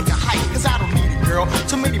 yo, take a hike, cause I don't need it, girl.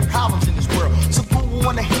 Too many problems in this world. So go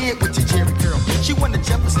on ahead with your Jerry girl. She went to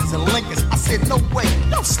Jefferson's and Lincoln's. I said, no way,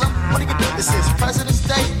 no Slim, what do you do? This is President's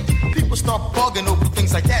Day. People start bugging over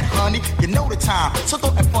things like that, honey. You know the time, so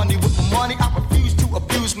don't act funny with my money. I refuse to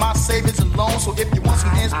abuse my savings and loans. So if you want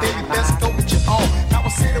some ends, baby, best go with your own. Now I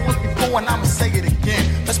said it once before and I'ma say it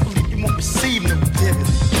again. Let's believe you won't receive no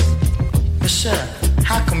dividends. Michelle,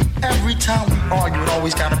 how come every time we argue it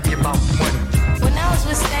always gotta be about money? When I was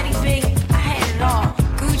with Steady Big, I had it all.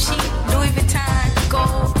 Gucci, Louis Vuitton,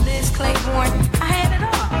 Gold, Liz Claiborne, I had it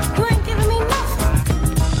all. You ain't giving me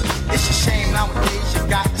nothing. It's a shame nowadays you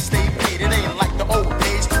got to stay paid. It ain't like the old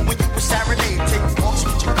days when you were Saturday. Take walks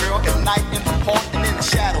with your girl at night in the park and in the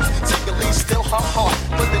shadows. Secretly still her heart,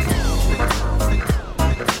 but the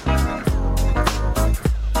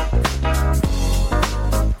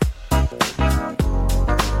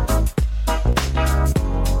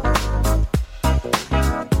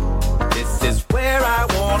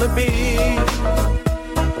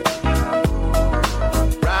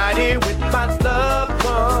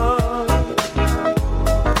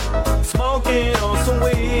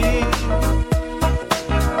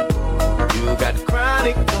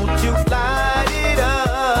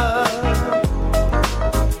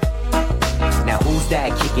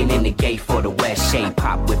in the gate for the West shade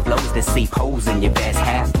pop with flows that see holes in your best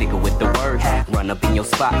half. Nigga with the word half, run up in your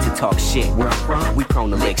spot to talk shit. Where I'm from, we prone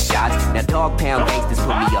to lick shots. Now dog pound gangsters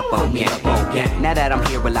put me up on game. Now that I'm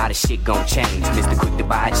here, a lot of shit gon' change. Mr. Quick to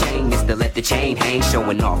buy a chain, Mr. Let the chain hang,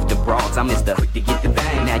 showing off the broads. I'm Mr. Quick to get the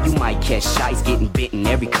bang. Now you might catch shites getting bitten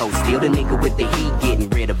every coast. Still the nigga with the heat getting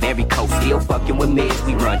rid of every coast. Still fucking with mids,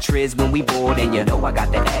 we run triz when we bored, and you know I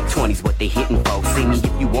got the act. 20's what they hitting folks. See me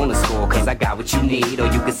if you wanna score, cause I got what you need, or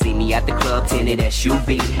you can see me at the club, tinted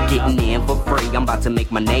SUV, getting in for free. I'm about to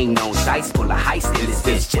make my name known. Shice full of heist in this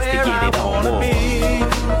bitch just to get it on.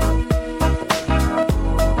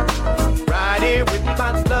 Right here with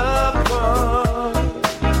my loved one,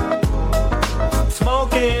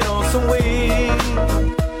 smoking on some weed.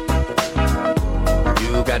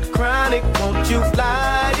 You got chronic, won't you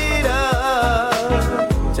light it up?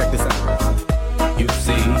 Check this out. You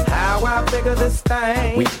see how I figure this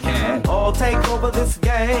thing. We can all take over this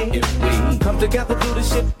game. If we come together, do the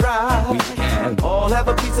shit right. We can all have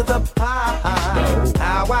a piece of the pie.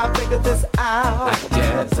 How I figured this out. I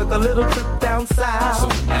just took a little trip down south. So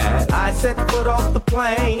I set foot off the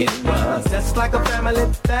plane. It was just like a family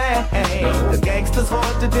thing. The gangsters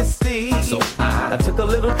hard to deceive. So I took a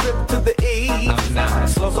little trip to the east. I'm not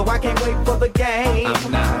slow, so I can't wait for the game.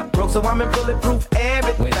 I'm not broke, so I'm in bulletproof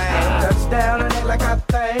everything. Touchdown and act like I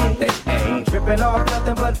think. They ain't tripping off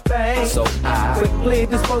nothing but fame. So I quickly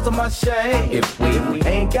dispose of my shame. If we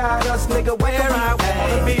ain't got us, nigga, where I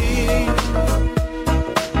wanna be.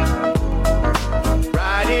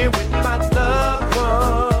 Right here with my loved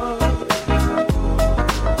one,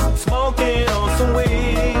 smoking on some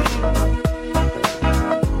weed.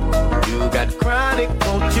 You got chronic,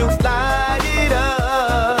 won't you light it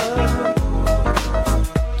up?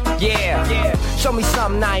 Yeah. Show me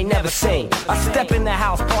something I ain't never seen. I step in the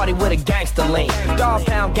house party with a gangster lean. Dog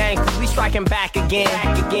pound gangsters, we striking back again.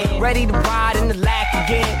 Ready to ride in the lack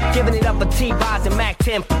again. Giving it up for T-Boz and Mac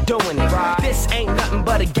 10 for doing it. This ain't nothing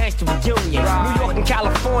but a gangster reunion. New York and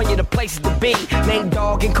California, the places to be. Name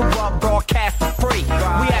Dog and Corrupt broadcast for free.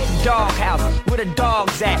 We at the doghouse, where the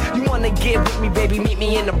dogs at. You wanna get with me, baby, meet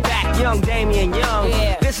me in the back. Young Damian Young,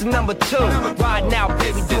 this is number 2. Riding out,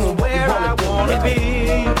 baby, doing where I wanna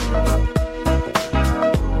be.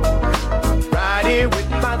 Right here with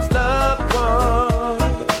my loved one,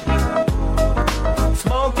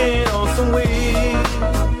 smoking on some weed.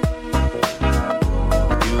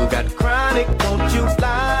 You got chronic, won't you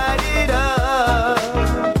light it up?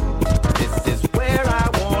 This is where I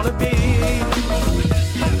wanna be.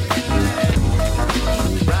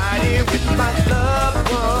 Right here with my loved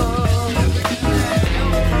one,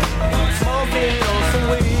 smoking on some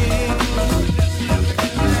weed.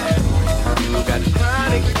 You got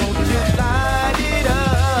chronic, won't you light it up?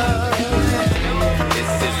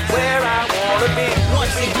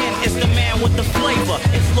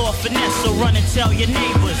 tell your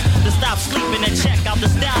neighbors to stop sleeping and check out the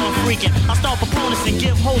style I'm freaking. I start opponents and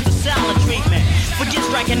give hoes the silent treatment. Forget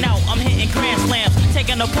striking out, I'm hitting grand slams,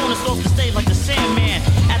 taking opponents off the stage like the Sandman.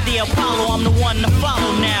 At the Apollo, I'm the one to follow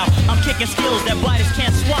now. I'm kicking skills that biters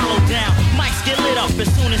can't swallow down. Mics get lit up as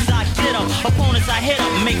soon as I get up. Opponents I hit up,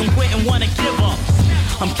 make them quit and wanna give up.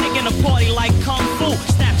 I'm kicking a party like Kung Fu,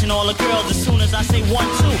 snatching all the girls as soon as I say 1,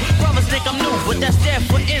 2. Brothers think I'm new, but that's there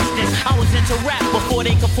for instance. I was into rap before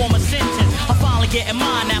they could form a sentence. I'm finally getting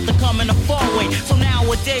mine after coming a far way. So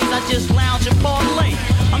nowadays I just lounge and parlay.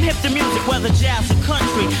 I'm hip to music, whether jazz or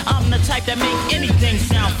country. I'm the type that make anything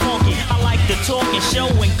sound funky. I like to talk and show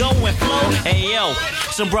and go and flow. Hey yo,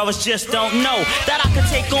 some brothers just don't know that I could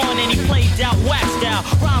take on any played out whack style.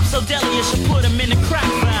 Rhyme so deadly you should put them in the crack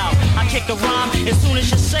valve. I kick a rhyme as soon as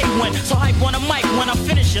you say when. So hype on the mic when I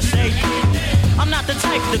finish you say. I'm not the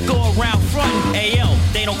type to go around frontin'. Hey yo,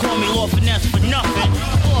 they don't call me Lord Finesse for nothing.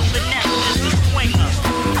 Lord Finesse is the swinger.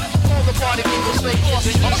 All the party people say Lord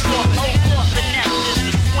Finesse is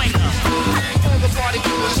the swinger. All the party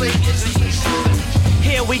people say it's the swinger.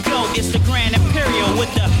 Here we go, it's the Grand Imperial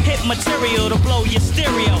with the hit material to blow your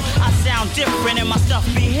stereo. I sound different and my stuff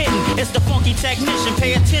be hitting. It's the funky technician,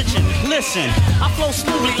 pay attention, listen. I flow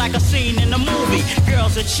smoothly like a scene in a movie.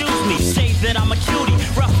 Girls that choose me say that I'm a cutie.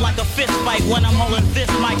 Rough like a fist fight when I'm holding this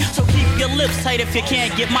mic. So keep your lips tight if you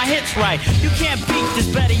can't get my hits right. You can't beat this,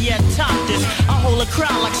 better yet top this. I hold a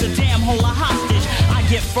crowd like Saddam, hold a hostage. I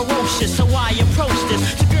get ferocious, so I approach this.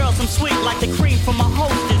 To girls I'm sweet like the cream from my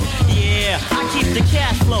hostess. Yeah, I keep the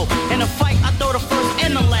cash flow. In a fight, I throw the first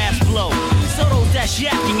and the last blow. So those that's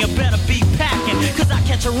yakking, you better be packing. Cause I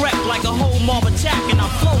catch a wreck like a whole mob attacking. I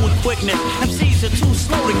flow with quickness, MCs are too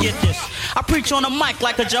slow to get this. I preach on a mic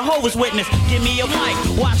like a Jehovah's Witness. Give me a mic,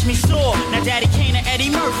 watch me soar. Now Daddy Kane or Eddie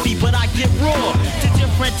Murphy, but I get raw. To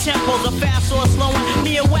different tempos, a fast or slow.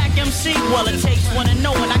 Me a whack MC, well it takes one to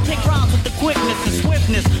know. And I kick rhymes with the quickness and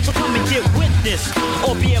swiftness. So come and get with this,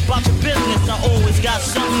 or be about your business. I always got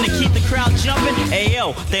something to keep the crowd jumping. Hey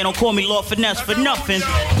yo, they don't call me Lord Finesse for nothing.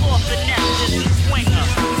 Lord Finesse is the swinger.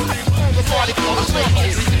 All the party people say Lord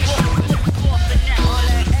Finesse is the swinger.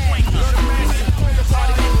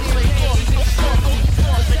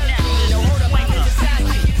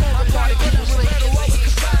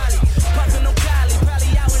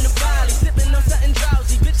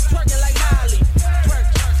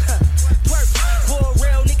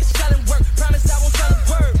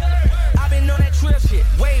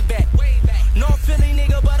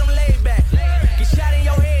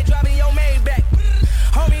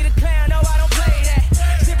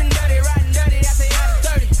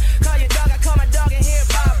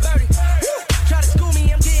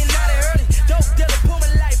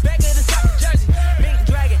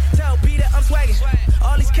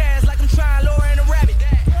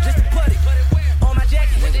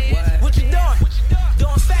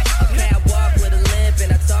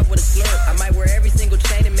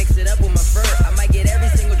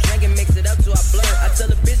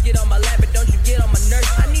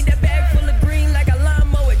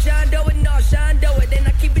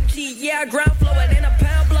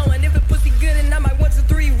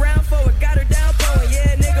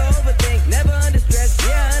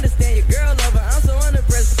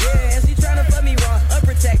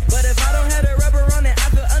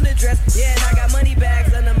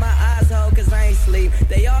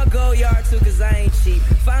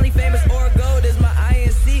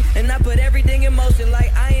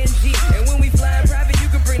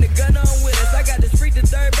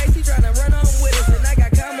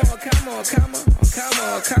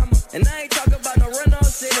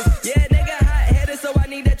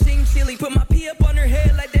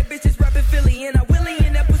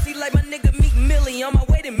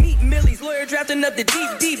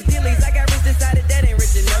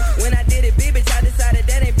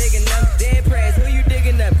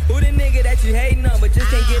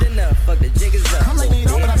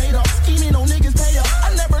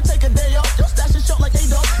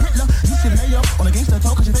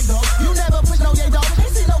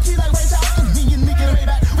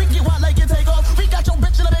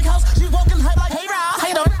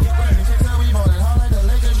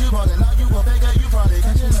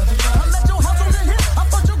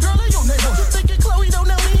 Think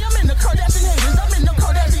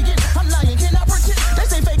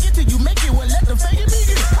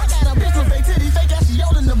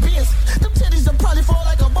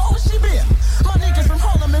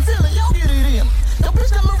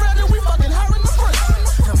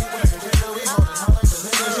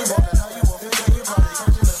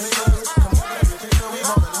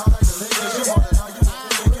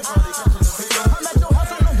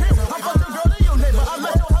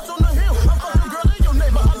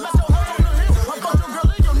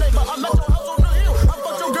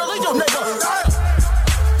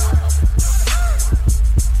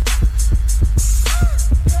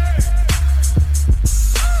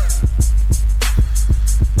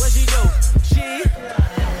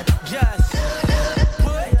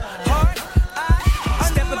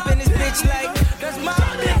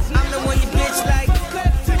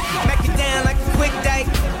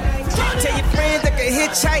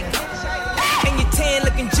hitchhike, and your tan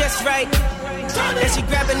looking just right. And she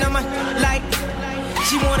grabbing on my like,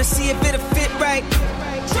 she wanna see if it'll fit right.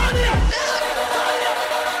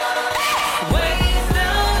 Waves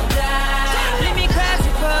don't die, let me crash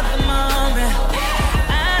you for the moment.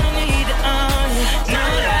 I don't need to own you, no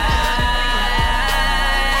lie.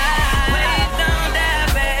 Waves don't die,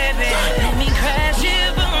 baby, let me crash you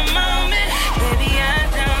for a moment. Baby, I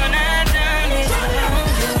don't need to own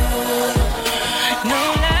you, no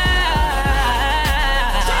lie.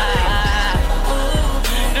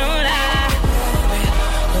 No lie,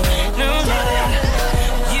 no lie.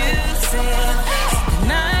 You said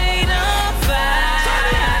night on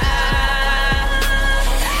fire.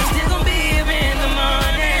 I'm still gonna be here in the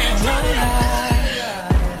morning. No lie.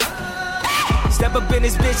 Step up in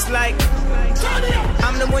this bitch like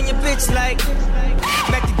I'm the one your bitch like.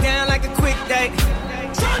 Back it down like a quick date.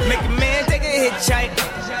 Make a man take a hitchhike.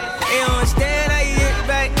 They don't understand how you hit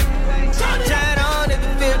back. Try it on if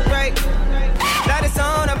it fit right. Light it's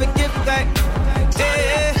on, I've been gift back.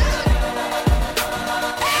 Yeah.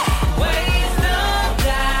 Waves don't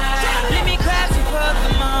die. Let me crash you for the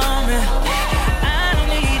moment. I don't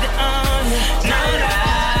need to own you, no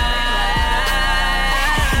lie.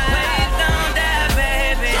 Waves don't die,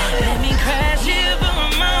 baby. Let me crash you for a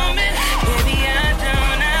moment. Baby, I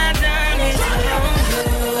don't need to own you,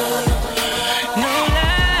 no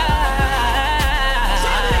lie.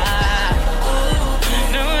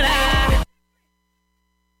 No lie.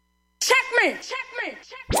 Checkmate. Checkmate.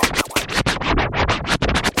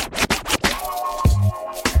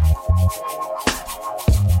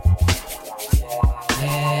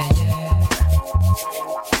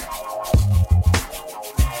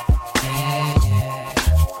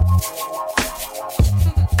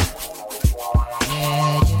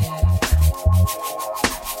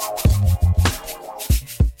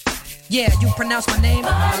 Yeah, you pronounce my name.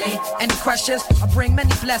 Any questions? I bring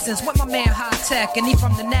many blessings with my man High Tech, and he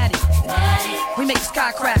from the Natty. We make the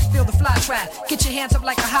sky crack, feel the fly trap. Get your hands up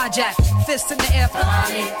like a hijack, fists in the air.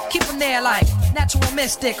 Keep them there like natural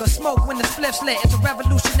mystic or smoke when the spliff's lit. It's a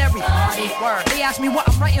revolutionary word. They ask me what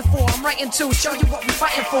I'm writing for. I'm writing to show you what we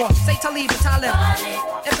fighting for. Say Talib and Talib.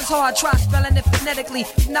 If it's hard, try spelling it phonetically.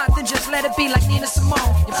 If not, then just let it be like Nina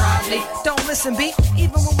Simone. You probably don't listen, B.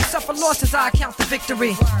 Even when we suffer losses, I count the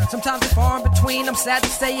victory. Sometimes it's far in between. I'm sad to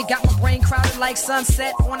say you got my brain crowded like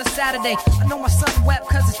sunset on a Saturday. I know my son wept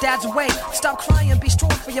cause his dad's away. Stop crying, be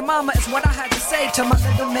strong for your mama is what I had to say to my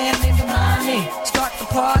little man named Imani. Start the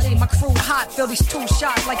party, my crew hot. Feel these two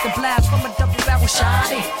shots like the blast from a double barrel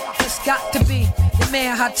shotty. It's got to be the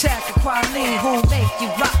man High Tech and Quality who make you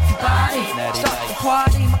rock the body. Start the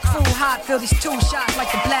party, my crew hot. Feel these two shots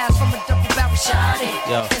like the blast from a double barrel shotty.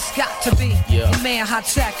 It's got to be the man High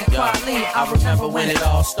Tech and Quality. I remember when it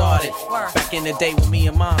all started. Back in the day when me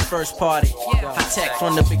and mom first party. High Tech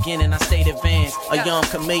from the beginning, I stayed advanced. A young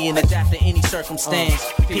chameleon, adapt to any circumstance.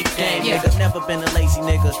 Peak game, nigga, never been a lazy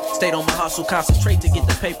nigga. Stayed on my hustle, concentrate to get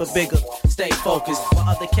the paper bigger. Stay focused, while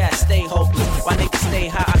other cats stay hopeless. While niggas stay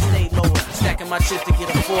high, I stay lower. Stacking my chips to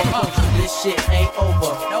get a 4 post. This shit ain't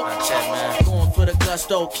over. Going for the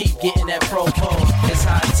gusto, keep getting that pro code. It's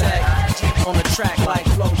High Tech on the track like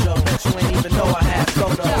Flojo. Bet you ain't even know I had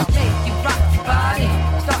Flojo. Make you rock the body.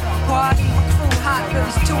 Start the party, my crew hot. Feel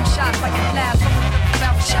these two shots like a blast from a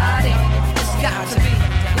barrel shotty. It's got to be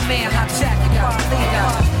the man High Tech and Quality.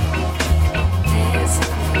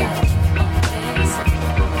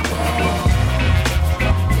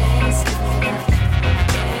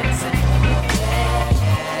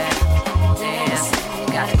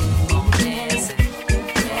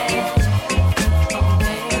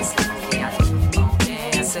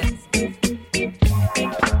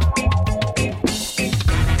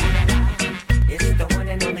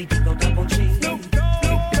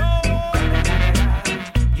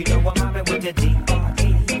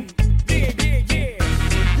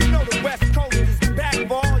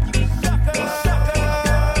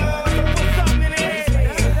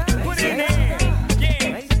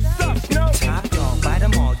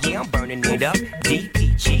 Up.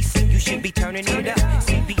 DPGC, you should be turning it up.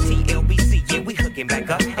 CBT, LBC, yeah, we hooking back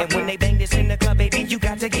up. And when they bang this in the club, baby, you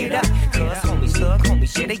got to get up. Cause homies, thug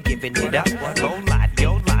homies, yeah, they giving it up. Low life,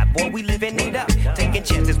 yo life, boy, we living it up. Taking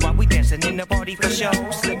chances while we dancing in the party for show.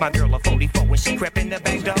 Slip my girl a 44 when she crept in the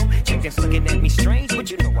back door. Chickens looking at me strange, but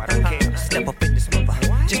you know I don't care. Step up in this mother,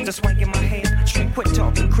 just a swank in my hair. Trick, quit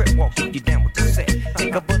talking, crip walking, you down with the set.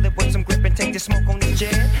 Take a bullet with some grip and take the smoke on the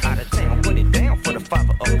jet. Out of town, put it down for the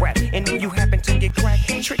father of rap. And if you happen to get cracked,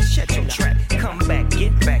 trick, shut your trap. Come back,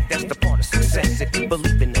 get back, that's the part of success. If you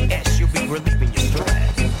believe in the S, you'll be relieving your stress.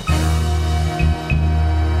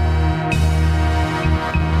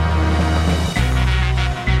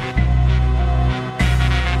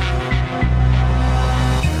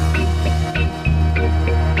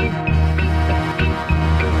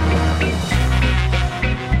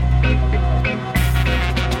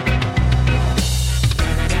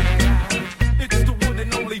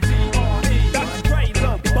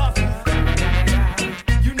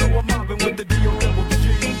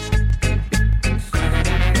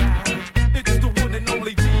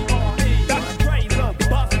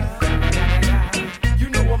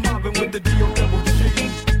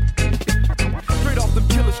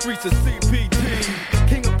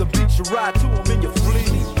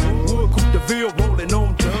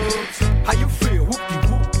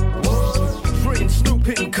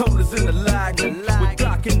 corners in the lag. With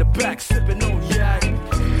Doc in the back, sipping on yak.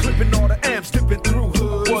 Clipping all the amps, dipping through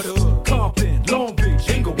hood. What hood? Compton, Long Beach,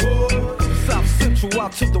 Inglewood. South Central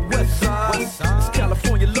out to the west side. It's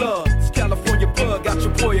California love, it's California bug. Got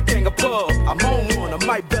your boy a gang of pub. I'm on one, I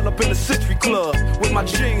might bell up in the Century Club. With my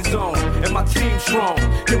jeans on, and my team strong.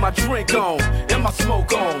 Get my drink on, and my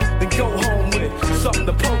smoke on. Then go home with something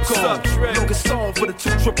to poke on. Locust Stone for the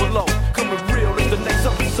 2 triple O. Coming real in the next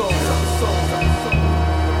episode.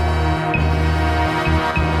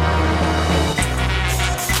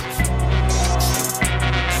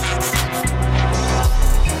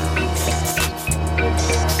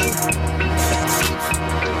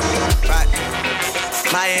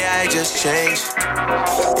 My AI just changed.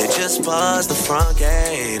 It just buzzed the front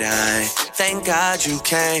gate. I thank God you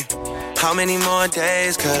came. How many more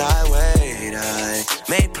days could I wait? I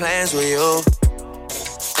made plans with you,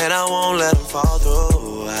 and I won't let them fall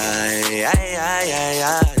through. I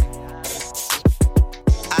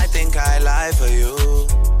think I lie for you.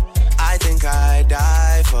 I think I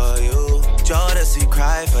die for you. Jodeci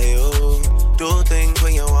cry for you. Do things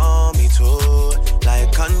when you want me to,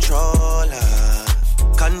 like controller.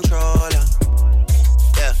 Controller,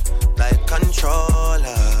 yeah, like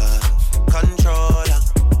controller,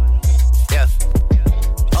 yeah.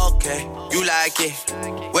 Okay, you like it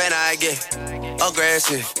when I get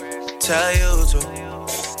aggressive. Tell you to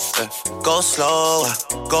go slower,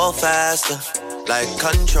 go faster, like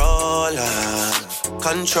controller,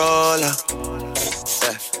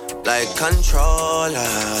 yeah, like controller,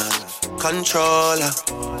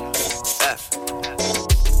 yeah.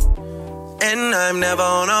 And I'm never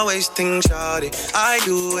on a wasting shawty. I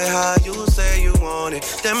do it how you say you want it.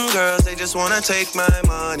 Them girls, they just wanna take my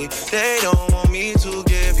money. They don't want me to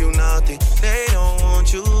give you nothing. They don't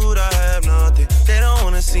want you to have nothing. They don't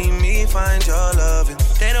wanna see me find your loving.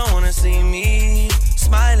 They don't wanna see me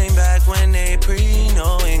smiling back when they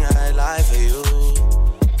knowing I lie for you.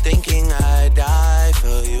 Thinking I die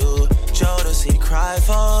for you. Jodeci cry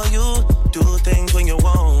for you. Do things when you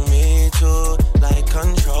want me to, like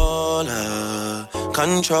controller,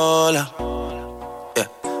 yeah,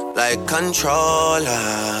 like controller,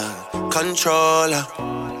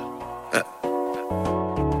 yeah.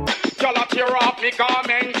 Y'all up tear off me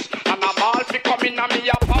garments, and I'm all fi come in me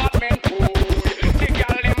apartment. Ooh, the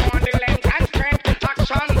girl them on the length and strength.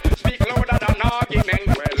 Action speak louder than argument.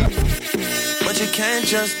 Well, but you can't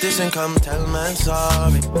just diss and come tell man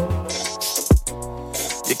sorry.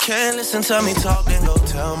 You can't listen to me talk and go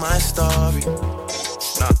tell my story.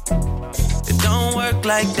 Nah, it don't work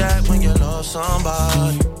like that when you lost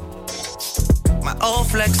somebody. My old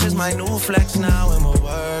flex is my new flex now, and we're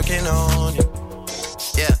working on it.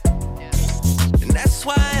 Yeah, and that's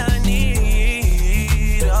why I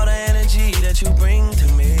need all the energy that you bring to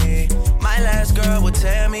me. My last girl would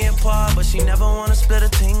tear me apart, but she never wanna split a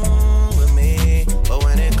thing with me. But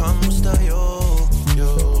when it comes to you,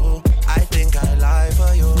 I think I lie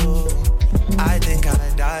for you. I think I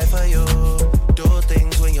die for you. Do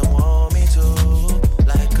things when you want me to,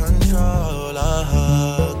 like controller,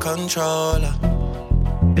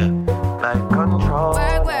 yeah, like controller.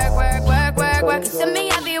 Work. You see me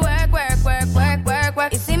happy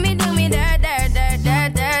work. You see me do me dirt.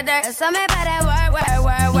 So me better work.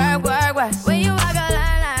 When you walk a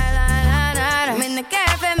line. I'm in the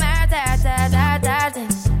cafe,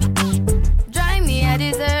 drive me a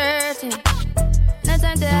deserting. No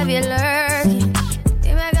time to have you lurking.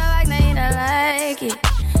 You make a like, now you don't like it.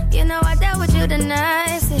 You know I dealt with you the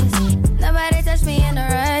nicest. Nobody touched me in the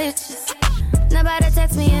righteous. Nobody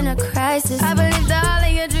text me in a crisis. I believed all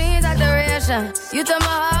of your dreams are duration. You took my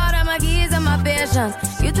heart, all my keys, and my patience.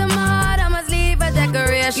 You took my heart, I must leave a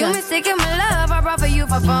decoration. You mistaken my love, I brought for you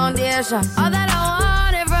for foundation. All that I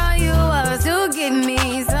wanted from you was to give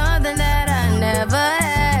me something that I never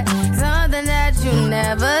had, something that you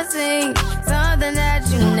never seen, something that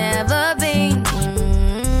you never been.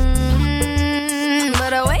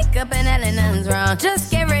 But I wake up and hell nothing's wrong. Just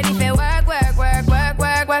get ready for work.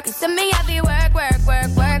 You see me happy work.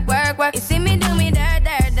 You see me do me dirt.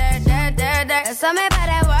 So me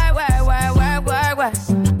better work.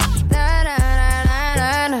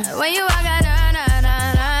 When you walk out,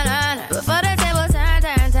 before the table turn.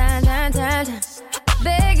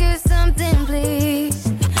 Beg you something, please.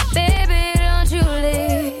 Baby, don't you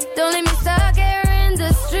leave. Don't leave me stuck here in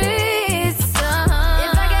the streets.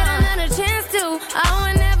 If I get another chance to, I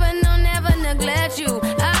will never neglect you.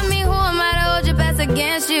 I mean, who am I to hold your best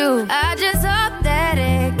against you? I just hope that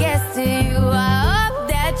it gets to you. I hope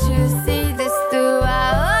that you see this through. I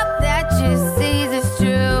hope that you see this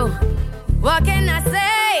true. What can I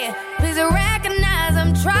say? Please recognize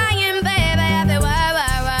I'm trying, baby. I've been work.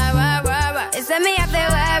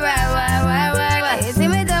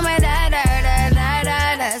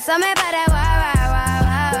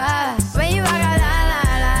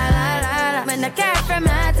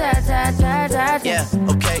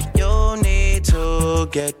 Yeah, okay. You need to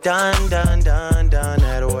get done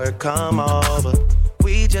at work, come over.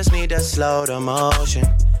 We just need to slow the motion.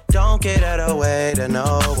 Don't get out of the way to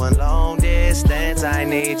no one. Long distance, I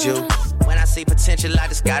need you. When I see potential, I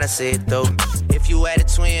just gotta see it through. If you had a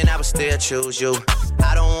twin, I would still choose you.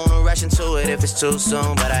 I don't wanna rush into it if it's too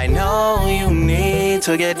soon, but I know you need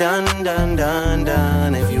to get done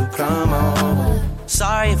if you come over.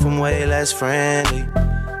 Sorry if I'm way less friendly.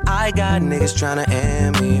 I got niggas tryna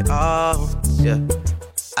end me, oh, yeah.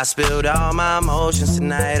 I spilled all my emotions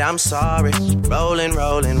tonight, I'm sorry. Rolling.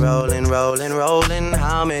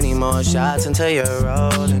 How many more shots until you're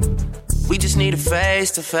rolling? We just need a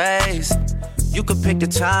face-to-face. You could pick the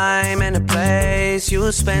time and the place.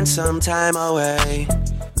 You'll spend some time away.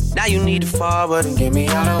 Now you need to forward and give me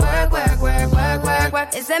all the work.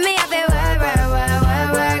 It's me up there,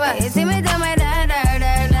 work. You see me do my da.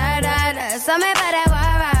 So me better work.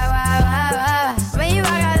 When you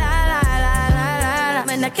walk out, la. I'm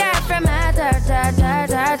in the car from my dirt.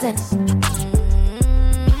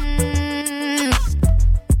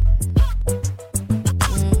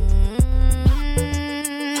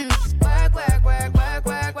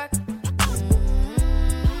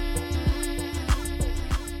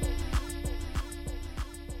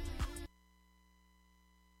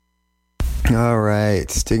 All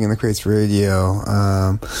right, Sting in the Crates Radio.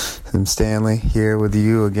 I'm Stanley here with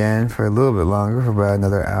you again for a little bit longer, for about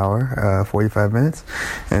another hour, 45 minutes.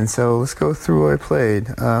 And so let's go through what I played.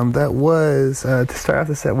 That was, to start off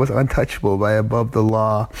the set, was Untouchable by Above the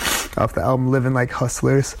Law off the album Living Like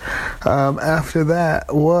Hustlers. After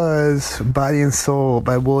that was Body and Soul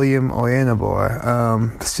by William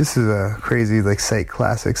Oyeneborn. This just is a crazy like Sight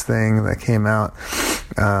Classics thing that came out.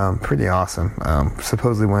 Pretty awesome.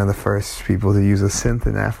 Supposedly one of the first people to use a synth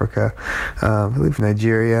in Africa, I believe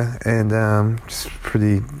Nigeria, and just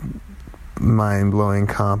pretty mind-blowing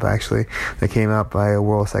comp actually that came out by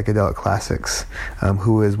World Psychedelic Classics,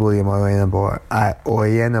 who is William Oyeneborn.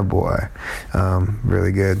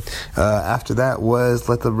 Really good. After that was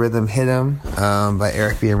Let the Rhythm Hit 'Em by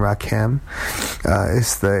Eric B. and Rakim.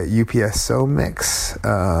 It's the UPS So mix,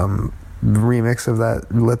 remix of that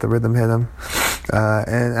Let the Rhythm Hit 'Em.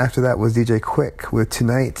 And after that was DJ Quick with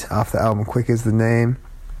Tonight off the album Quick Is the Name.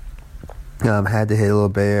 Had to hit a little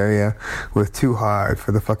Bay Area with Too Hard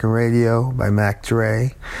for the Fucking Radio by Mac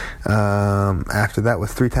Dre. After that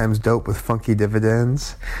was 3 Times Dope with Funky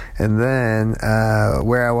Dividends. And then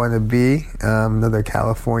Where I Want to Be, another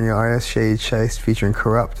California artist, Shade Shiest featuring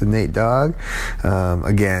Corrupt and Nate Dogg.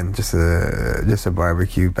 Again, just a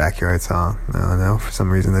barbecue backyard song. I don't know, for some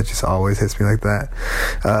reason that just always hits me like that.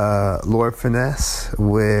 Lord Finesse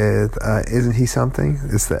with Isn't He Something?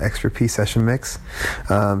 It's the Extra P session mix.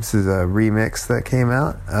 This is a remix that came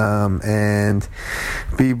out, and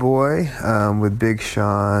B-Boy with Big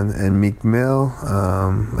Sean and Meek Mill,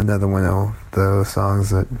 another one of those songs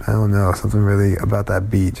that, I don't know, something really about that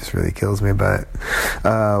beat just really kills me about it.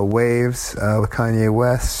 Waves with Kanye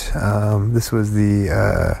West. This was the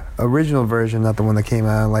original version, not the one that came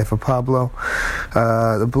out in Life of Pablo.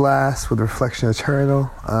 The Blast with Reflection Eternal,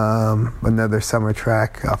 another summer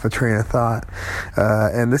track off of Train of Thought.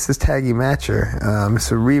 And this is Taggy Matcher.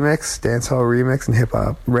 It's a remix, dancehall remix and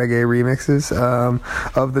hip-hop reggae remixes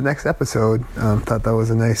of the next episode. Thought that was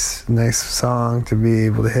a nice song to be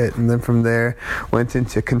able to hit. And then from there went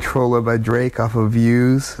into Controller by Drake off of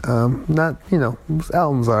Views. Not, this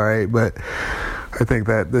album's alright, but I think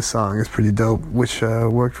that this song is pretty dope, which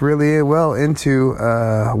worked really well into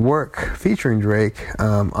Work featuring Drake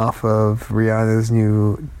off of Rihanna's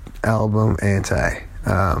new album Anti.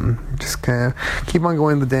 Just kind of keep on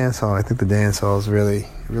going to the dance hall. I think the dance hall is really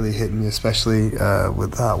hitting me, especially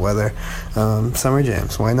with hot weather. Summer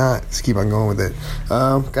jams, why not? Just keep on going with it.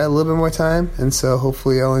 Got a little bit more time, and so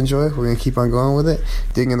hopefully y'all enjoy. We're going to keep on going with it.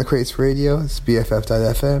 Digging in the Crates Radio, it's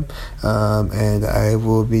BFF.FM, and I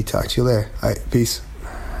will be talking to you later. Alright, peace.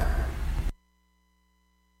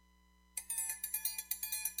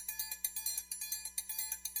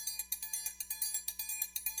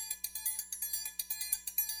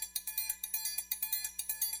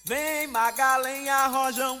 Vem Magalenha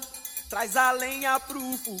Rojão, traz a lenha pro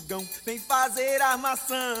fogão, vem fazer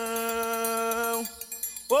armação.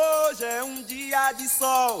 Hoje é um dia de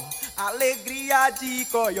sol, alegria de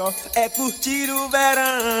coió, é curtir o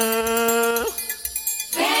verão.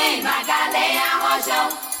 Vem Magalenha Rojão,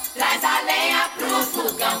 traz a lenha pro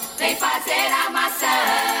fogão, vem fazer armação.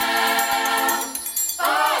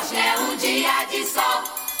 Hoje é um dia de sol,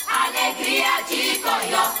 alegria de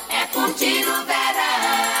coió, é curtir o verão.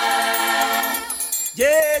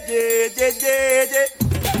 Yeah, yeah, yeah, yeah, yeah.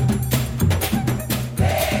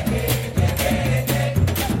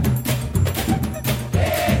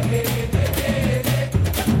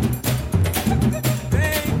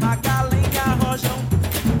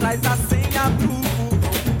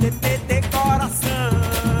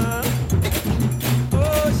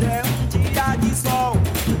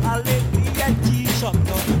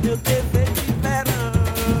 meu TV de verão.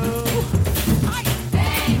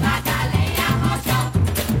 Vem, Magalenha, Rojão,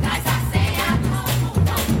 traz a senha do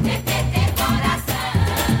botão, TTT coração.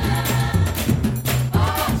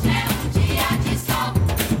 Hoje é um dia de sol,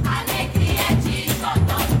 alegria de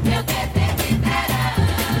jotão, meu TV de verão.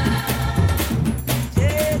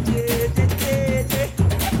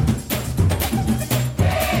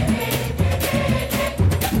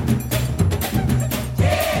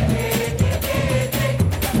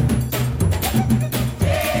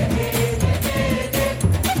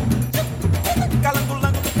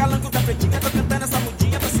 Calango da pretinha, tô cantando essa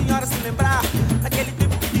mudinha pra senhora se lembrar. Naquele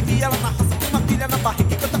tempo que vivia lá na roça, com uma filha na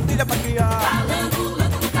barriga e tanta filha pra criar.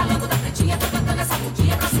 Calango da pretinha, tô cantando essa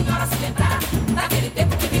mudinha pra senhora se lembrar. Naquele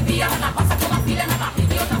tempo que vivia lá na roça, com uma filha na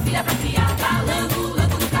barriga e outra filha pra criar.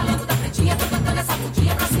 Calango da pretinha, tô cantando essa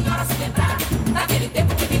mudinha pra senhora se lembrar. Naquele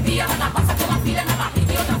tempo que vivia lá na roça, com uma filha na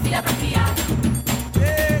barriga e outra filha pra criar.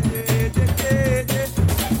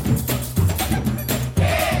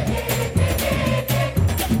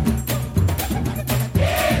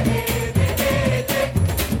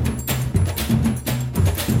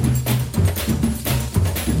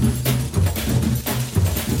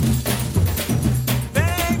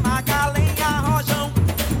 Vem, Magalenha, Rojão,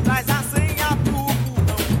 traz a senha do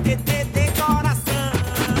botão, TTT coração.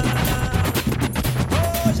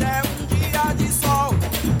 Hoje é um dia de sol,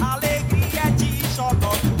 alegria de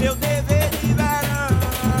xodó, meu dever de verão.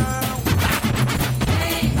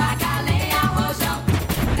 Vem, Magalenha, Rojão,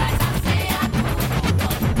 traz a senha do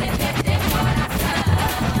botão, TTT coração.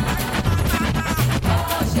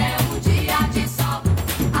 Hoje é um dia de sol,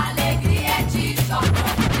 alegria de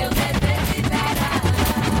jotão, meu dever de verão.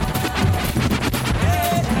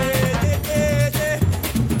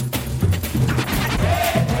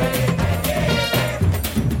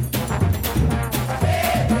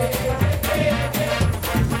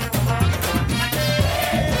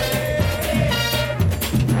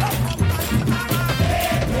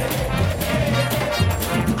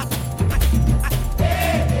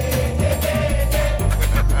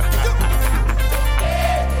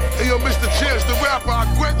 Hey, yo, Mr. Chance, the rapper, I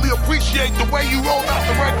greatly appreciate the way you rolled out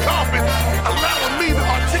the red carpet, allowing me to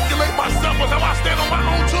articulate myself as how I stand on my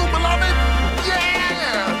own too, beloved.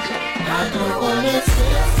 Yeah! I don't wanna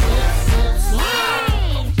slide.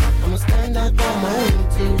 I'ma stand up on my own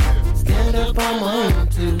too. Stand up on my own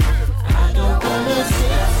too. I don't wanna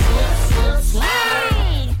slide.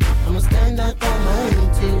 I'ma stand up on my own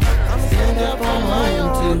too. Stand up on my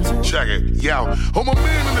own too. Check it, yo. I'm a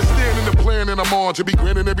man understanding the plan that I'm on. To be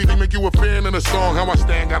granted everything, make you a fan of the song. How I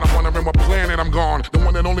stand, got I'm wondering what planet I'm gone. The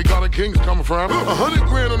one that only God and Kings come from. 100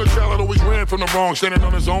 grand on the child that always ran from the wrong. Standing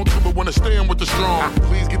on his own too, but wanna stand with the strong.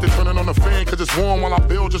 Please get the turning on the fan, cause it's warm while I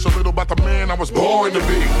build just a little about the man I was born to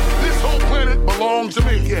be. This whole planet belongs to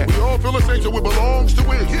me. Yeah, we all feel the same, so it belongs to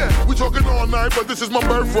it. Yeah, we talking all night, but this is my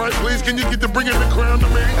birthright. Please, can you get to bringing the crown to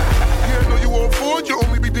me? Yeah, I know you all for it. You'll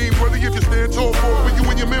only be deemed worthy if you stand tall for it. When you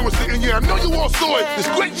and your man was sitting, yeah, I know you all saw it. This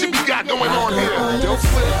great shit we got going on here. Don't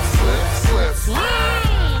slip.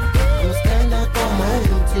 I'ma stand up on my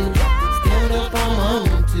own too. Stand up on my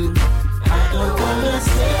own too. I don't wanna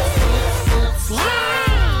slide.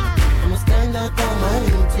 I'ma stand up on my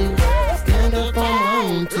own too. Stand up on my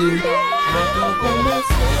own too. I don't wanna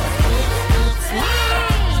slide.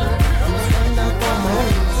 I'ma stand up on my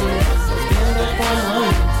own too. Stand up on my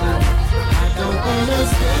own too. I don't wanna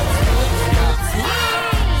slide.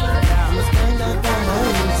 I'ma stand up on my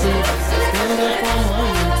own too. Stand up on my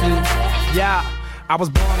own too. Yeah. I was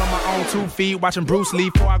born on my own 2 feet, watching Bruce Lee.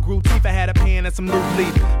 Before I grew teeth, I had a pen and some loose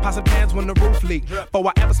leaf. Possum pants when the roof leaked. Before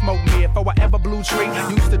I ever smoked mid, before I ever blew tree.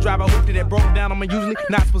 Used to drive a hoopty that broke down on me usually.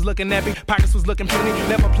 Knots was looking at me, pockets was looking pretty.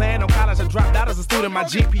 Never planned on college, I dropped out as a student. My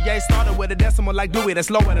GPA started with a decimal like Dewey. That's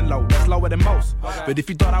lower than low, that's lower than most. But if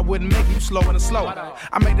you thought I wouldn't make it, you slower than slow.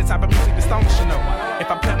 I made the type of music the stoners should know. If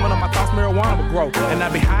I plant one of my thoughts, marijuana would grow. And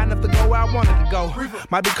I'd be high enough to go where I wanted to go.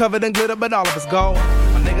 Might be covered in glitter, but all of it's gold.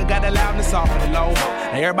 My nigga got that loudness off and low.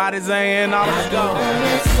 Now everybody's saying all of it's gold.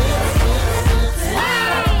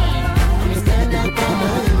 Stand up on my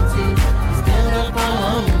own too. Stand up on my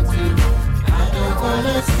own too. I don't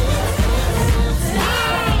wanna slide.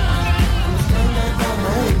 Stand up on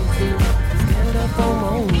my own too. Stand up on my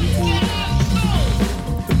own too.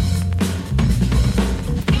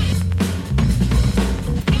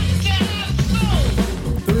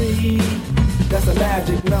 That's a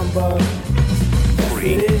magic number. Yes,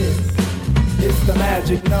 it is. It's the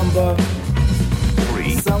magic number.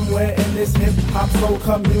 Somewhere in this hip-hop soul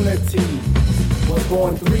community was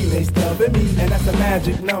born 3 laced up in me, and that's a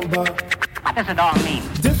magic number. What does it all mean?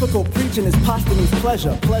 Difficult preaching is posthumous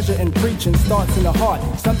pleasure. Pleasure in preaching starts in the heart.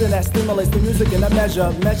 Something that stimulates the music in a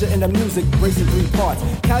measure. Measure in the music breaks in 3 parts.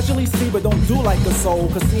 Casually see but don't do like the soul.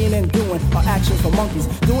 Cause seeing and doing are actions for monkeys.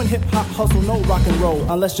 Doing hip hop, hustle, no rock and roll.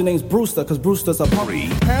 Unless your name's Brewster, cause Brewster's a punk.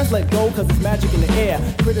 Parents let go cause it's magic in the air.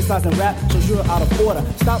 Criticizing rap shows you're out of order.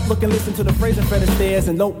 Stop looking, listen to the phrase in Fred Astaire.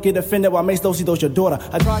 And don't get offended while Mace Dosey does your daughter.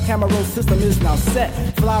 A dry camera roll system is now set.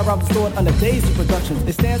 Fly around the store under Daisy Productions.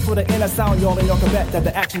 It stands for the inner sound, y'all, and y'all can bet that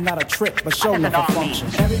the action's not a trick, but show enough a function.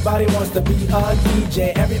 Everybody wants to be a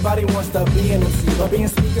DJ, everybody wants to be an MC, but being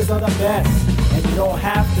speakers are the best, and you don't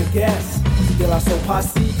have to guess. De La Soul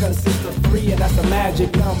Posse consists of 3, and that's the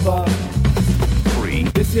magic number.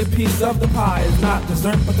 This here piece of the pie is not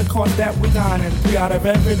dessert, but the course that we dine in. 3 out of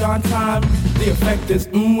every darn time. The effect is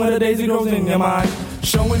when a daisy grows in your mind.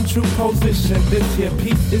 Showing true position. This here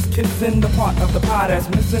piece is kissing the part of the pie that's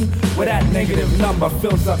missing, where that negative number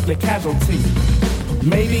fills up your casualty.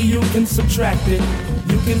 Maybe you can subtract it.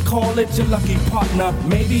 You can call it your lucky partner.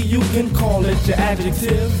 Maybe you can call it your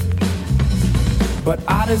adjective. But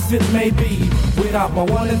odd as it may be, without my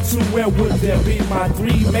 1 and 2, where would there be my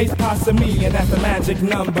 3? Mace pasta me, and that's the magic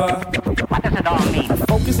number. What does it all mean?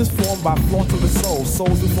 Focus is formed by flaunt of the soul.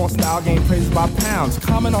 Souls who flaunt style gain praised by pounds.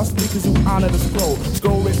 Comment on speakers who honor the scroll.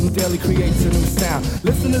 Scroll written daily creates a new sound.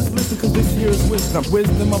 Listeners listen cause this here is wisdom.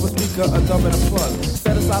 Wisdom of a speaker, a dove and a plug.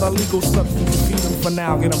 Set aside a legal substance to feed them for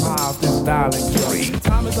now. Get them high off this dialect drug.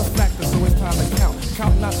 Time is a factor, so it's time to count.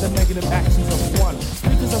 Count not the negative actions of 1.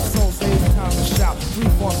 Speakers of soul say it's time to shout. 3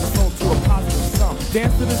 forms the soul to a positive sum.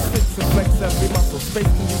 Dance to the sticks and flex every muscle. Space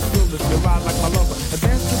can be filled if you ride like my lover. A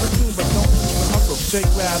dance to the tune but don't lose the hustle.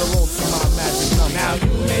 Shake, rattle, roll to my magic number. Now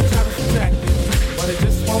you may try to subtract it, but it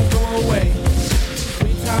just won't go away.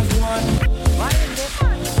 3 times 1. What is it?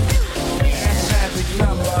 That's magic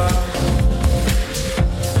number.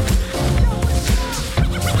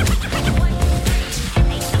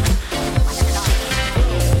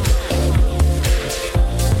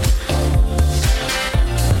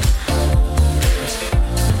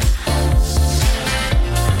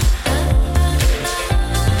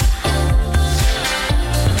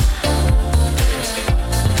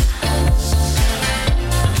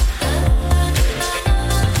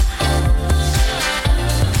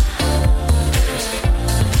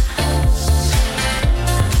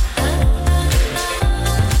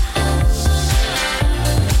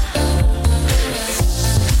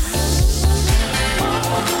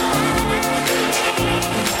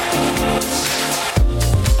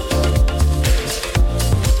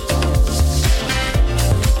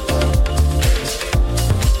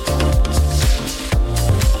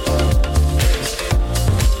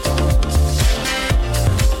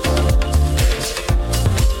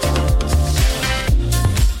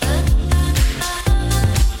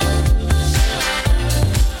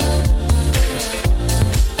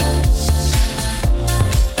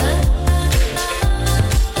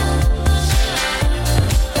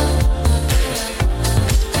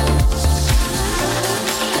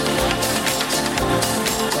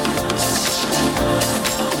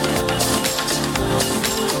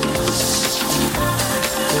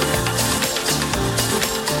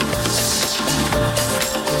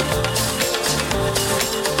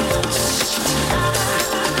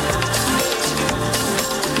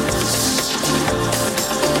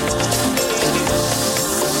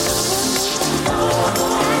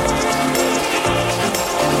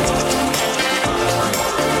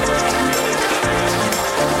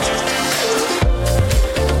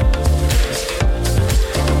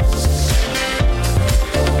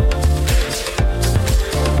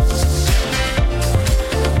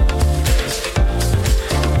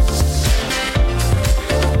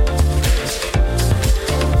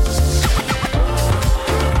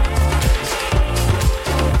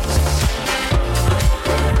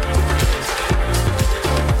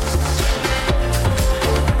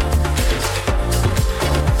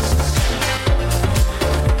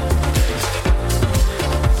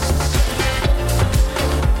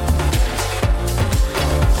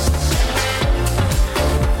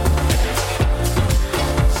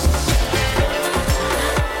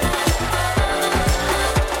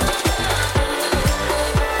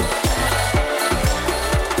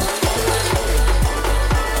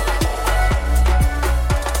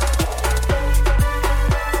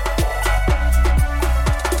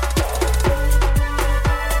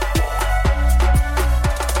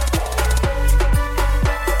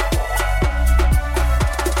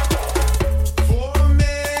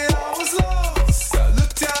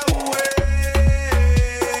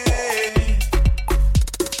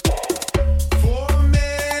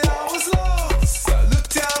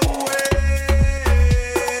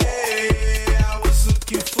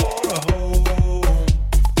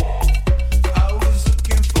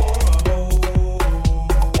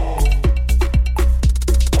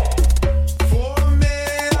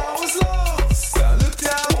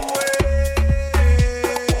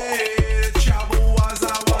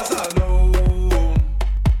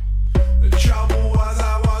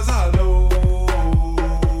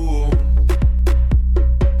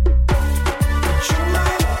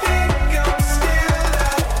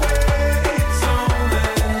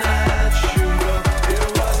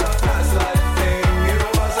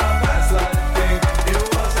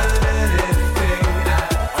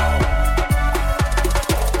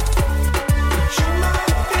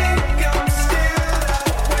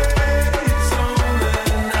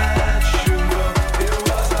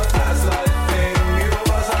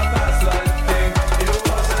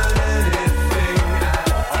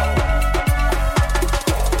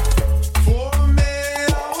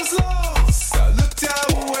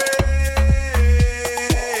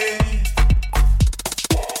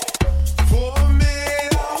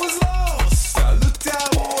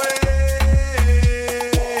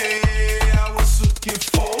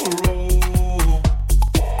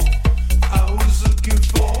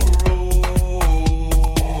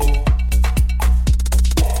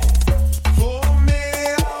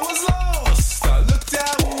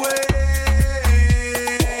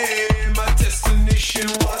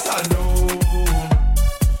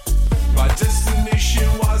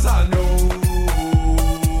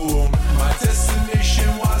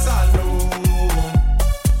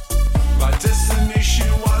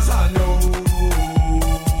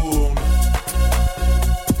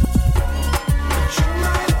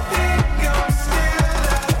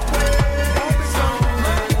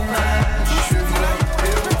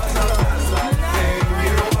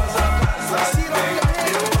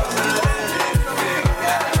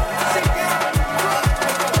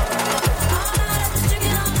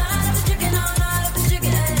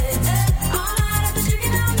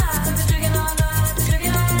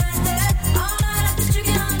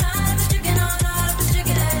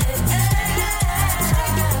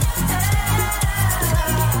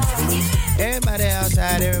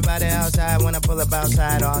 when I pull up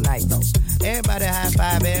outside all night, though. Everybody high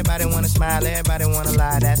five, everybody wanna smile, everybody wanna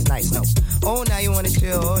lie, that's nice, no. Oh, now you wanna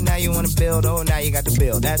chill, oh, now you wanna build, oh, now you got the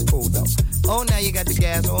bill, that's cool, though. Oh, now you got the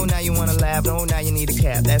gas, oh, now you wanna laugh, oh, now you need a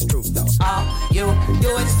cab, that's true, though. All you do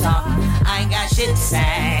is talk, I ain't got shit to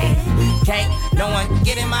say. Can't no one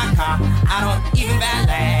get in my car, I don't even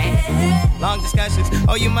valet. Long discussions,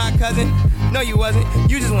 oh, you my cousin? No, you wasn't,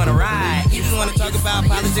 you just wanna ride. You just wanna talk about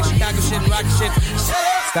politics, Chicago shit, and rocket shit.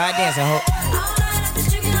 Start dancing, ho.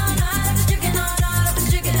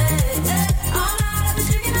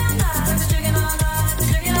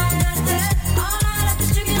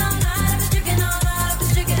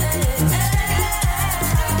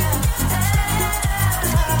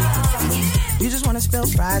 Spill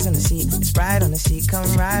fries on the seat, Sprite on the seat, come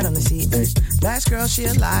ride on the seat. Last girl, she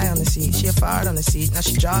a lie on the seat, she a fart on the seat, now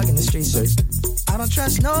she jogging the streets. I don't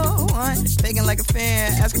trust no one, faking like a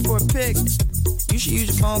fan, asking for a pic. You should use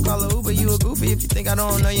your phone, call a Uber, you a goofy if you think I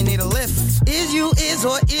don't know you need a lift. Is you is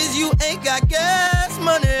or is you ain't got gas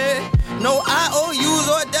money? No IOUs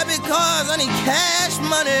or debit cards, I need cash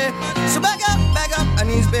money. So back up, I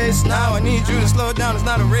need space now, I need you to slow down, it's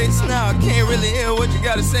not a race now. I can't really hear what you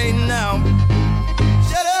gotta say now.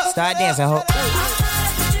 Start dancing, ho.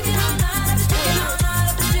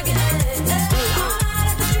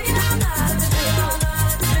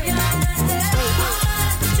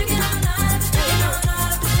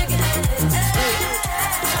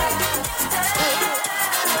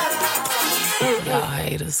 Y'all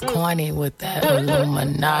haters corny with that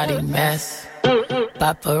Illuminati mess.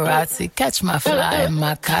 Paparazzi, catch my fly and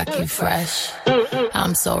my cocky fresh.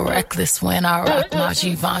 I'm so reckless when I rock my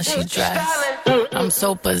Givenchy dress. I'm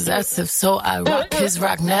so possessive, so I rock his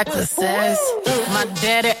rock necklaces. My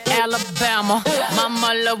daddy Alabama,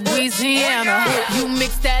 mama Louisiana. You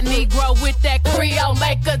mix that Negro with that Creole,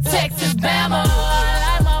 make a Texas Bama.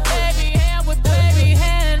 I like my baby hair with baby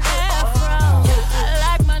hair and afro. I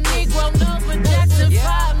like my Negro nose with Jackson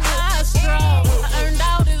 5 nostrils. I earned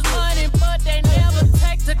all this money, but they never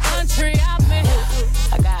take the country out me.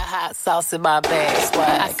 I got hot sauce in my bag, swag.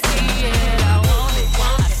 I see it, I want it.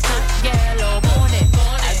 I stunt yellow, want it.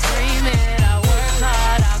 I dream it, I work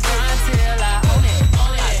hard, I grind till I own it.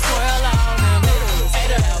 I twirl on them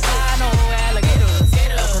haters, albino alligators,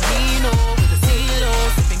 El Camino with the CeeLo,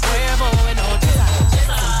 sipping Cuervo and Ocho.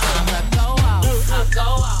 I go out, I go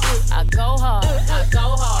out, I go hard, I go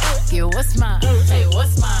hard. Yeah, what's mine? Hey,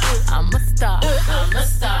 what's mine? I'm a star,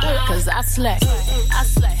 cause I slay, I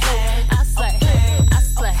slay, I slay, I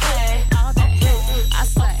slay, all day. I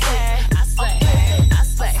slay, I slay, I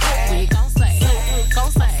slay. We gon' slay,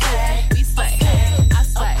 we slay. I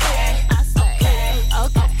slay, I slay,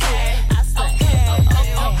 okay. I slay,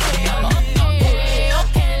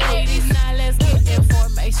 okay, ladies, now let's get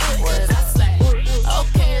information. I slay,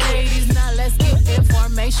 okay, ladies, now let's get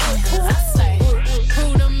information. I slay,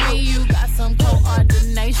 prove to me you got some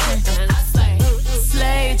coordination. I slay,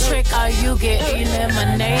 slay trick or you get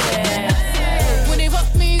eliminated. When he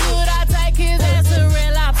fuck me good, I take his ass to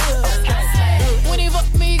real lobster. When he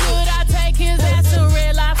fuck me good, I take his ass to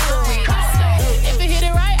real lobster. If he hit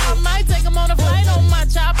it right, I might take him on a flight on my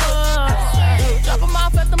chopper. Drop him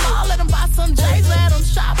off at the mall, let him buy some J's, let him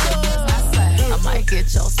shop I might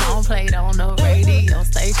get your song played on the radio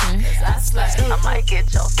station. I might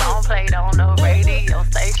get your song played on the radio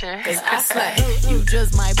station. I slay. You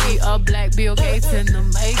just might be a black Bill Gates in the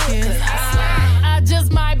making. I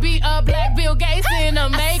just might be a black Bill Gates in the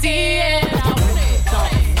making.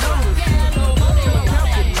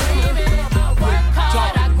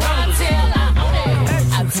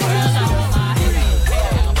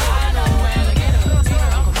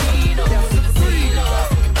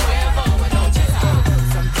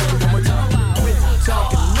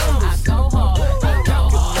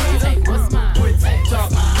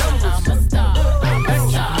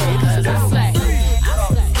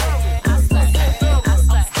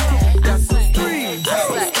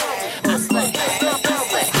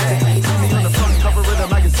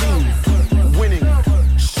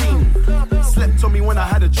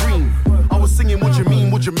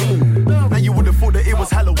 What you mean? Now you would've thought that it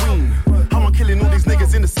was Halloween. How I'm killing all these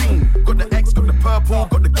niggas in the scene. Got the X, got the purple,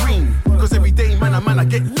 got the green. Cause every day, man, I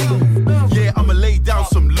get lean. Yeah, I'ma lay down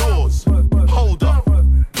some laws. Hold up,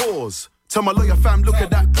 pause. Tell my lawyer fam, look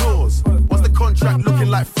at that clause. What's the contract looking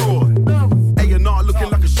like fraud? A&R looking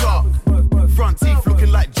like a shark. Front teeth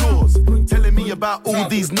looking like jaws. Telling me about all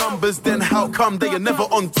these numbers, then how come they are never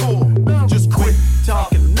on tour? Just quit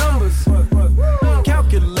talking numbers.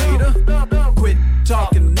 Calculator. Quit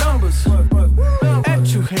talking numbers.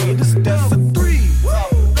 At you haters, that's a 3.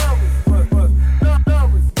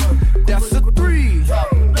 That's a 3.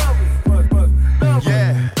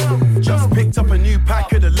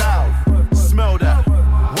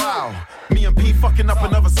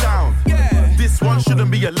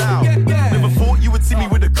 down. Never thought you would see me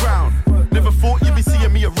with a crown. Never thought you'd be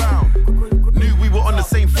seeing me around. Knew we were on the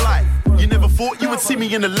same flight. You never thought you would see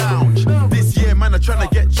me in the lounge. This year, man, I'm trying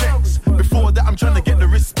to get checks. Before that, I'm trying to get the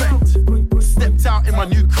respect. Stepped out in my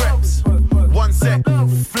new crepes. One sec,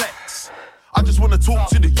 flex. I just wanna talk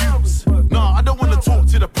to the youths. Nah, I don't wanna talk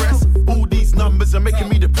to the press. All these numbers are making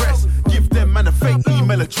me depressed. Give them, man, a fake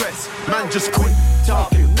email address. Man, just quit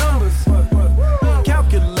talking numbers.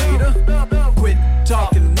 Calculator, quit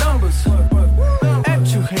talking numbers. At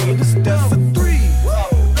you haters, that's a 3.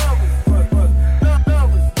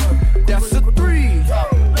 That's a 3.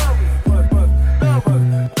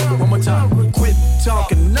 One more time. Quit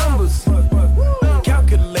talking numbers.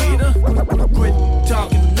 Calculator, quit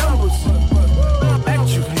talking numbers. At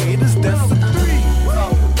you haters, that's a 3.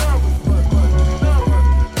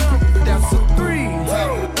 That's a 3.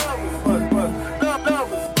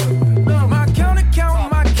 My accountant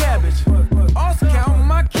count my cabbage, also count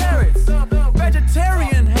my carrots.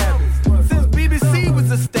 Vegetarian habits since BBC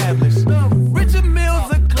was established. Richard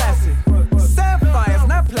Mills a classic. Sapphires,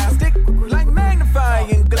 not plastic, like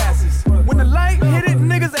magnifying glasses. When the light hit it,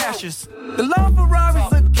 niggas ashes. The long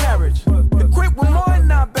Ferrari's a carriage, equipped with more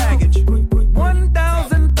than our baggage.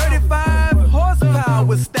 1,035 horsepower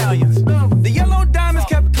with stallions. The yellow diamonds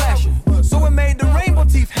kept clashing, so it made the rainbow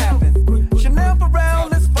teeth happen. Chanel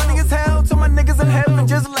Pharrell is funny as hell, to my niggas in heaven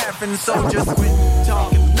just laughing. So just quit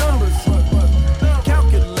talking numbers.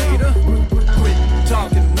 Calculator, quit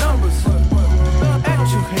talking numbers. At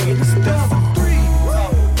you haters, that's a 3.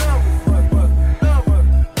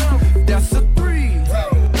 That's a 3.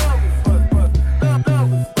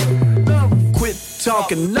 Quit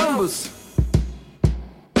talking numbers.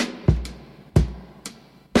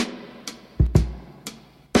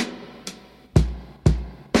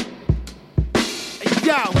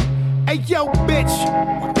 Hey yo, bitch,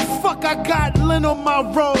 what the fuck I got lint on my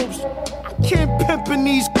robes? I can't pimp in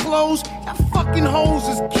these clothes, that fucking hoes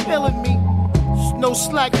is killing me. There's no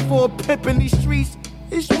slack for a pimp in these streets,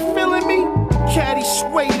 is you feeling me? Caddy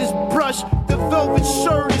suede is brushed, the velvet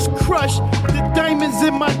shirt is crushed, the diamonds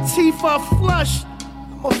in my teeth are flush.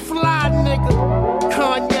 I'm a fly nigga,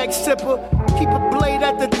 cognac sipper, keep a blade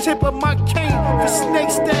at the tip of my cane for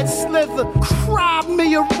snakes that slither. Cry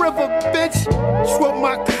me a river, bitch. Swap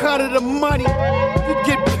my cut of the money. You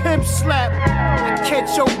get pimp slapped. I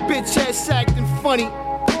catch your bitch ass acting funny.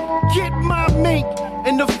 Get my mink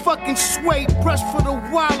and the fucking suede brush for the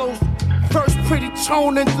wallows. First pretty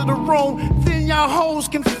tone into the room, then y'all hoes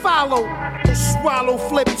can follow. The swallow,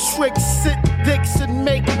 flip tricks, sit dicks and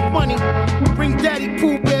make money. Bring Daddy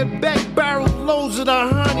Pooh Bear back barrels, loads of the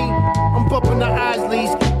honey. I'm bumping the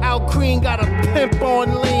Isleys, Al Cream got a pimp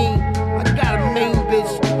on lean. I got a main bitch,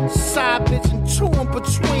 side bitch, and 2 in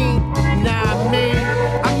between. Nah, man,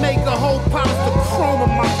 I make a whole polish of chrome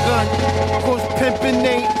on my gun. Cause pimping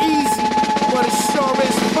ain't easy, but it sure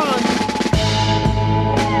is fun.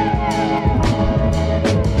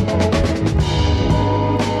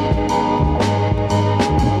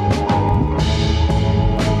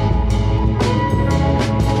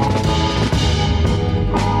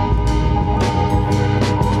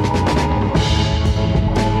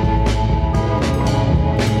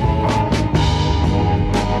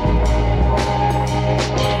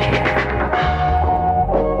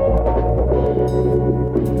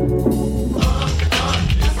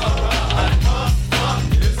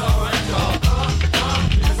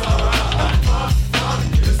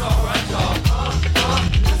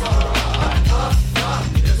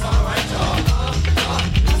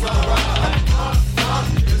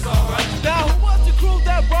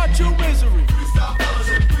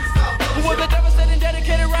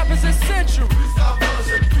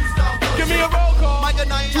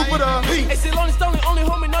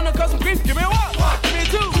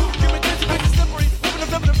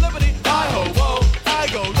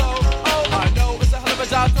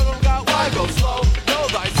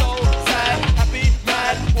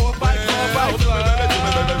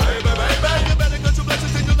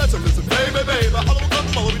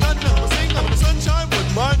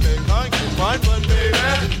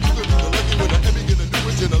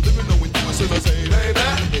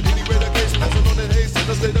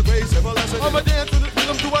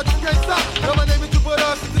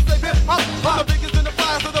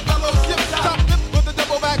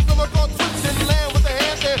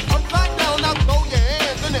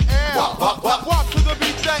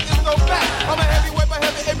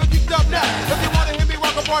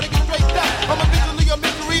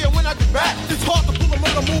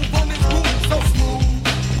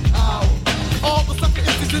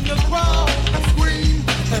 Scream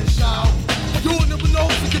and shout. You never know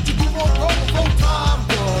to get your groove on roll time.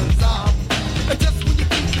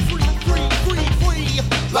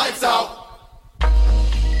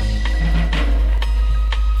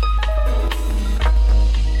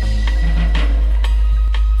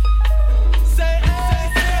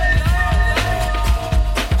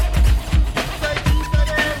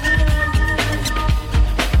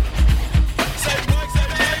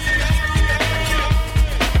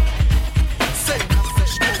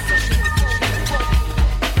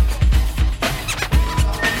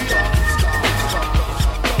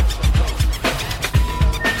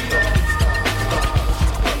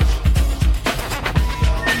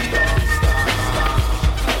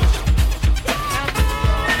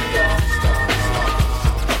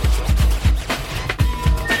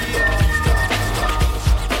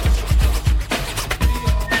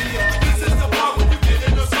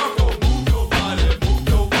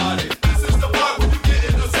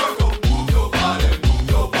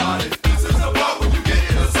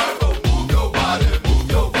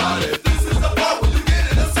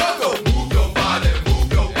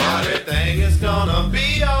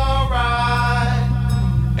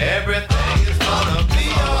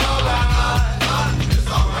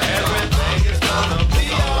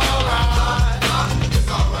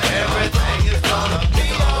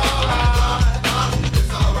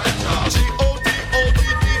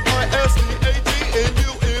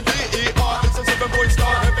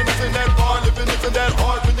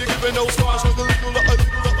 struggle,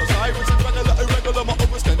 a Cyrus and regular, irregular, my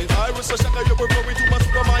overstanding iris. So shaka, you're referring to my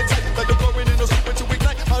super mindset. Like the pouring in a super to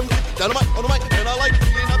ignite. I'm dynamite on the mic, and I like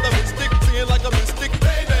being out the mystic, seeing like a mystic,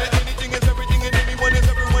 baby. Anything is everything, and anyone is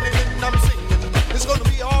everyone, and I'm singing. It's gonna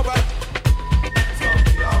be alright. It's gonna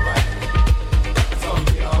be alright. It's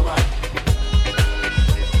gonna be alright.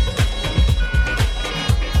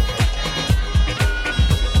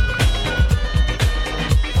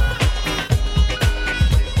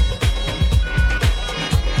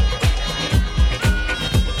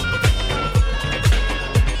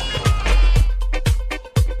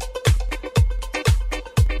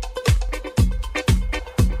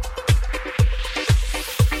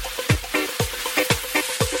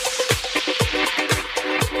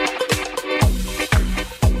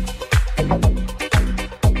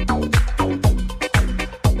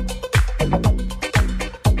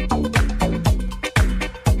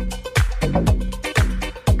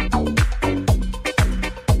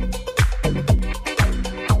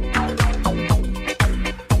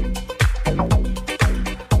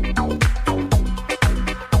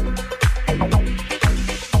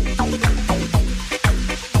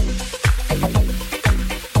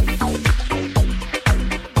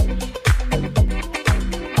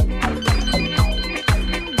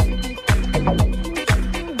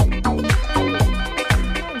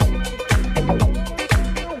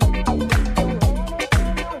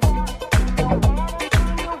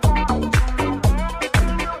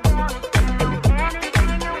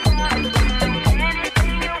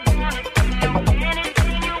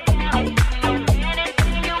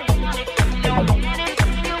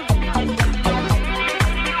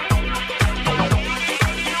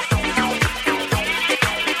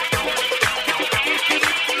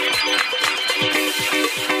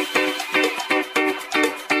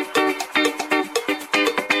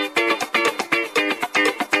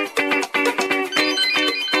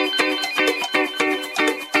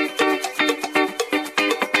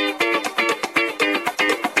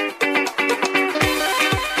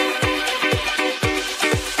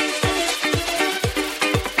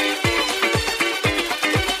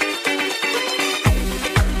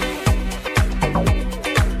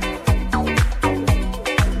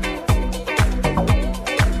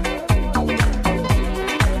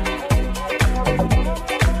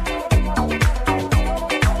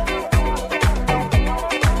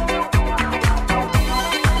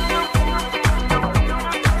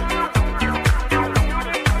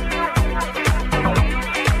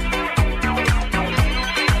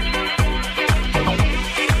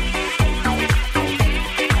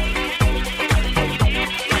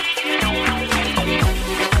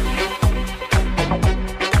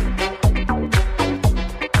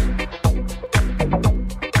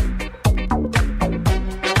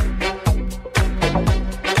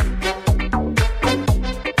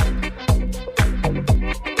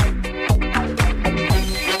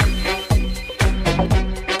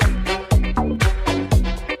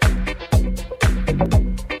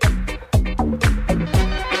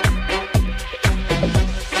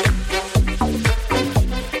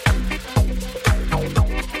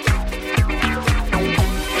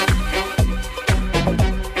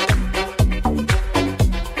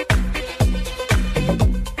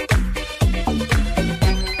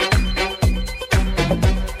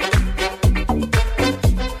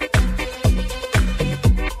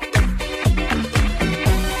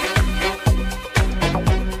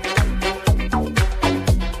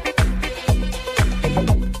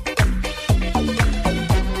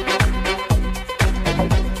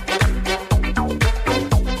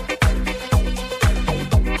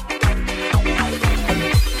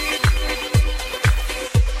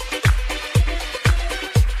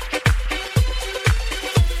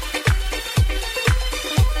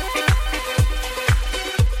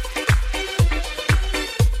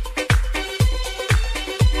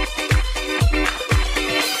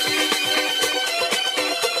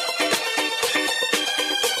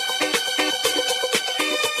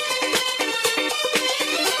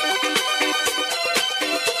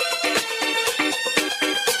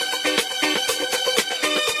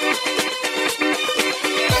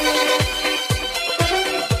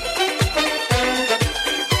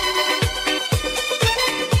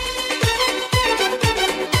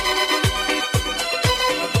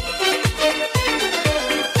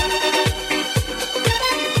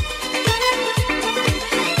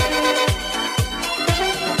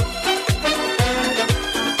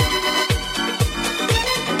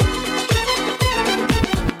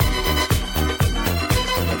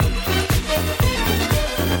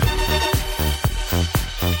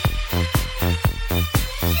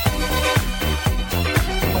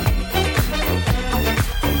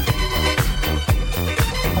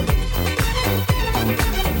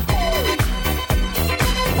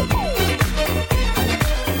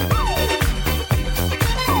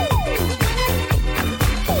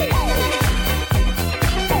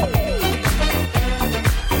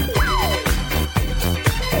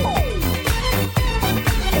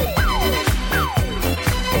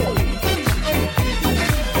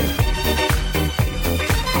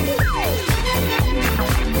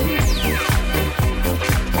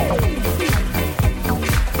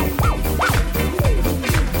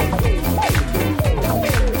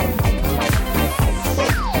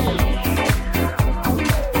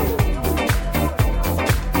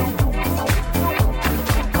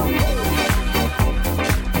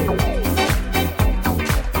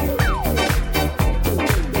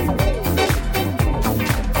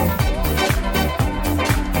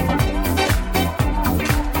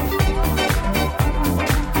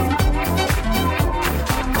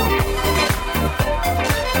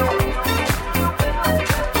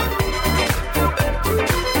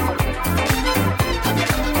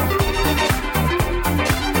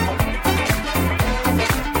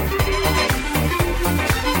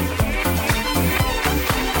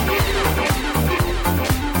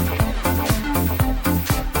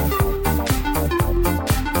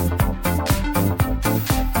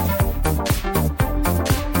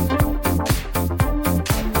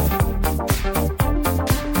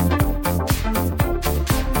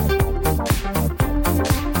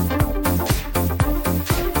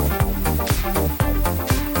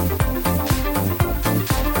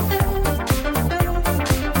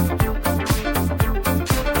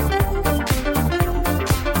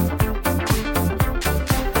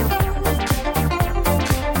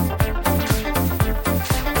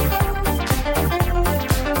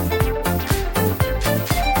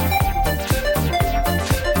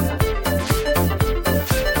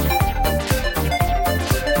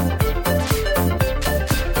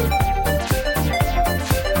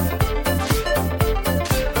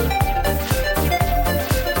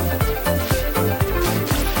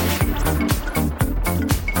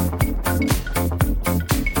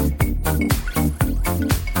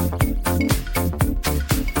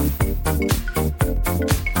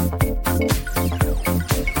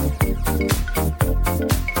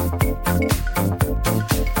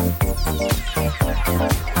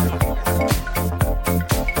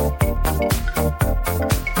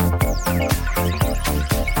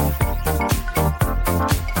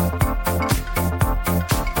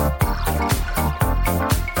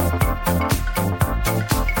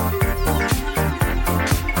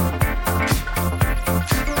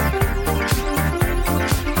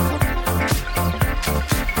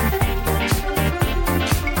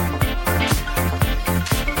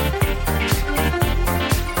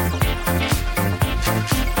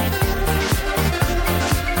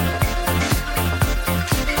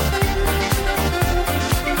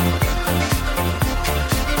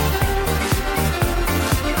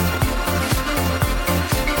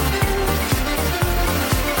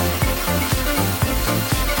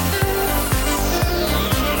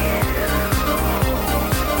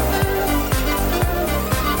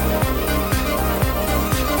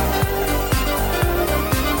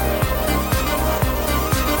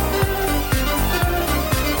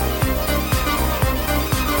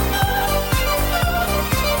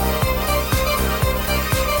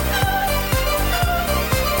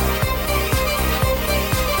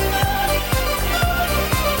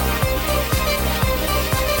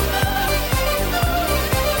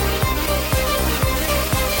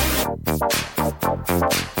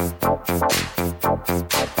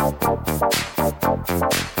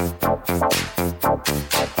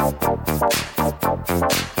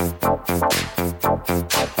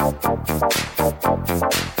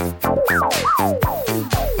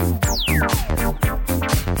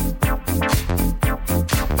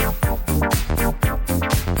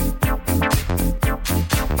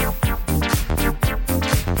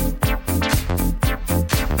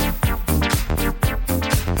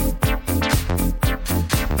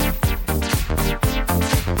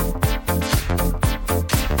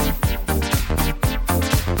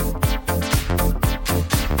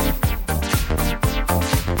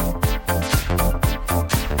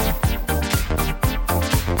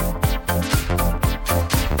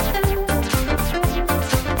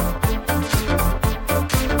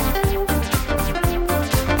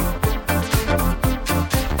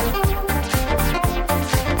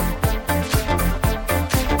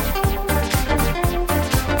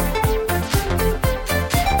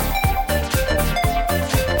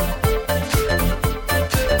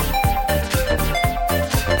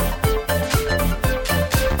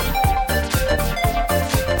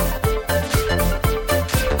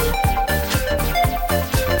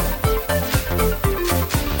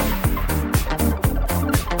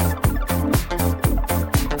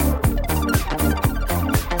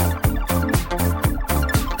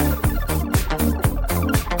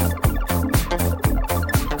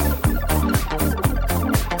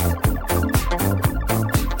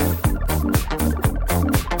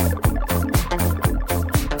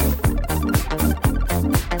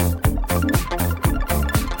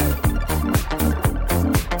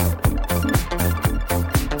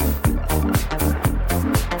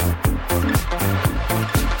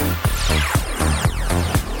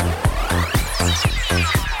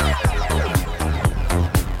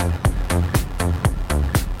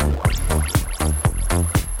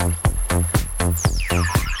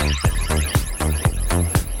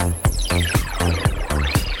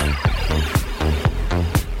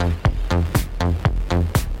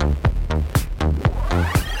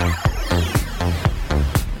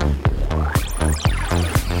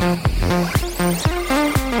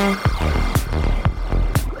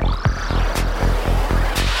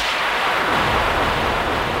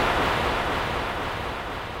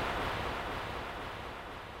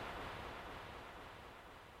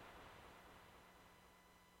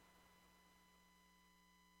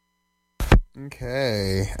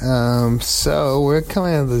 Okay, so we're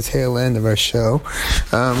coming to the tail end of our show.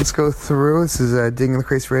 Let's go through. This is Digging the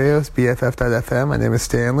Crates Radio. It's BFF.FM. My name is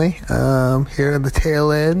Stanley. Here at the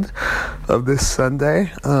tail end of this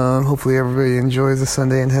Sunday. Hopefully everybody enjoys the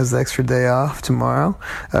Sunday and has the extra day off tomorrow.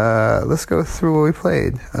 Let's go through what we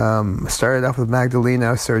played. Started off with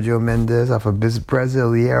Magdalena, Sergio Mendes off of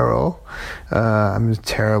Brasileiro. I'm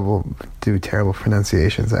terrible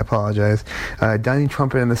pronunciations. I apologize. Donnie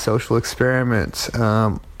Trumpet and the Social Experiment,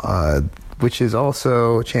 which is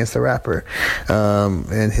also Chance the Rapper,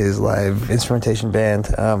 and his live instrumentation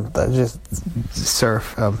band. Just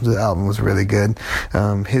Surf. The album was really good.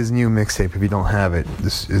 His new mixtape, if you don't have it,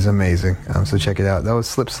 this is amazing. So check it out. That was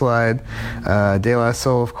Slip Slide. De La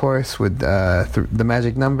Soul, of course, with The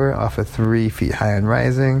Magic Number off of 3 Feet High and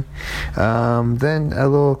Rising. Then a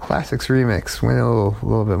little classics remix, went a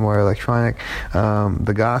little bit more electronic.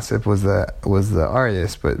 The Gossip was the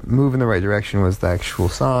artist, but Move in the Right Direction was the actual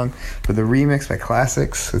song. For the remix by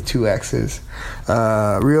Classics with 2 X's.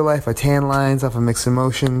 Real Life by Tan Lines off of Mixed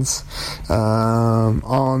Emotions.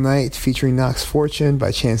 All Night featuring Knox Fortune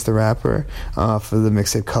by Chance the Rapper off of the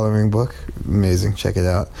mixtape Coloring Book. Amazing, check it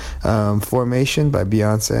out. Formation by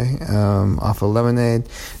Beyonce off of Lemonade.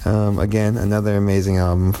 Again, another amazing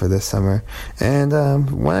album for this summer. And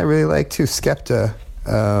one I really like too, Skepta.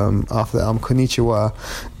 Off the album Konnichiwa.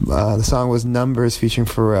 The song was Numbers featuring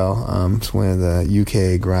Pharrell. It's one of the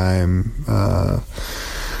UK grime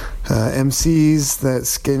MCs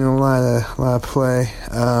that's getting a lot of play.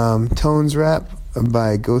 Tones Rap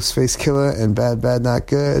by Ghostface Killah and Bad Bad Not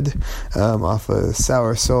Good off of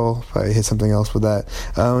Sour Soul. Probably hit something else with that.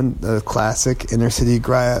 A classic Inner City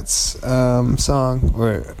Griots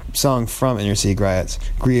song from Inner City Griots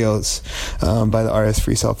by the artist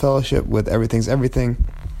Free Self Fellowship with Everything's Everything.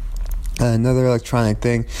 Another electronic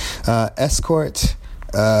thing, Escort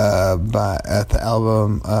at the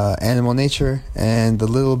album Animal Nature, and the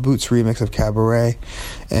Little Boots remix of Cabaret.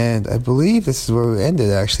 And I believe this is where we ended,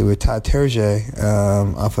 actually, with Todd Terje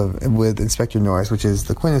with Inspector Norris, which is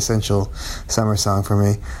the quintessential summer song for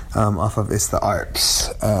me, off of It's the Arps.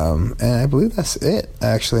 And I believe that's it,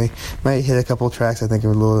 actually. Might hit a couple tracks. I think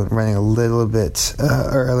we're running a little bit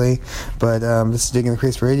early, but this is Digging the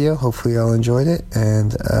Crates Radio. Hopefully y'all enjoyed it,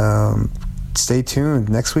 and stay tuned.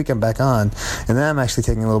 Next week I'm back on, and then I'm actually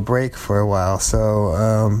taking a little break for a while,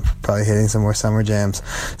 so probably hitting some more summer jams.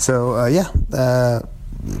 So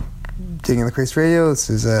Digging the Crates Radio. This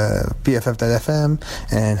is BFF.FM,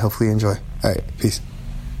 and hopefully you enjoy. All right, peace.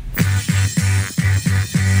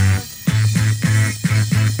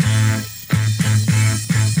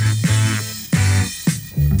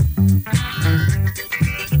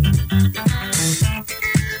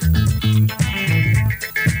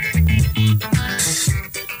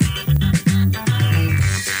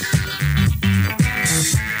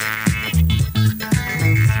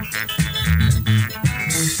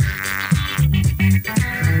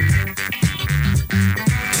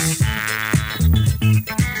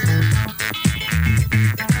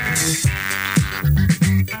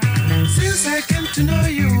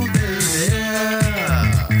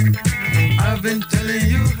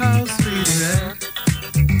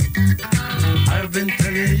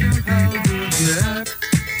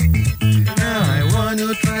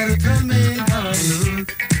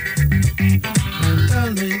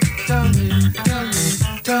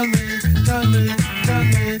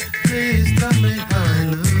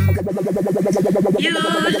 You look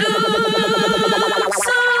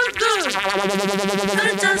so good,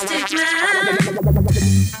 fantastic man.